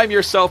 I'm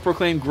your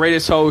self-proclaimed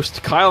greatest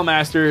host, Kyle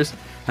Masters,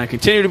 and I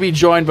continue to be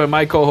joined by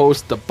my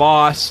co-host, the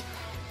boss,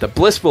 the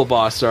blissful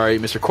boss, sorry,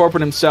 Mr.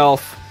 Corporate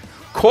himself,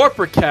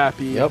 Corporate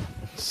Cappy. Yep.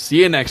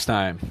 See you next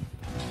time.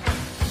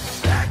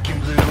 Black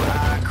and blue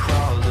eyes.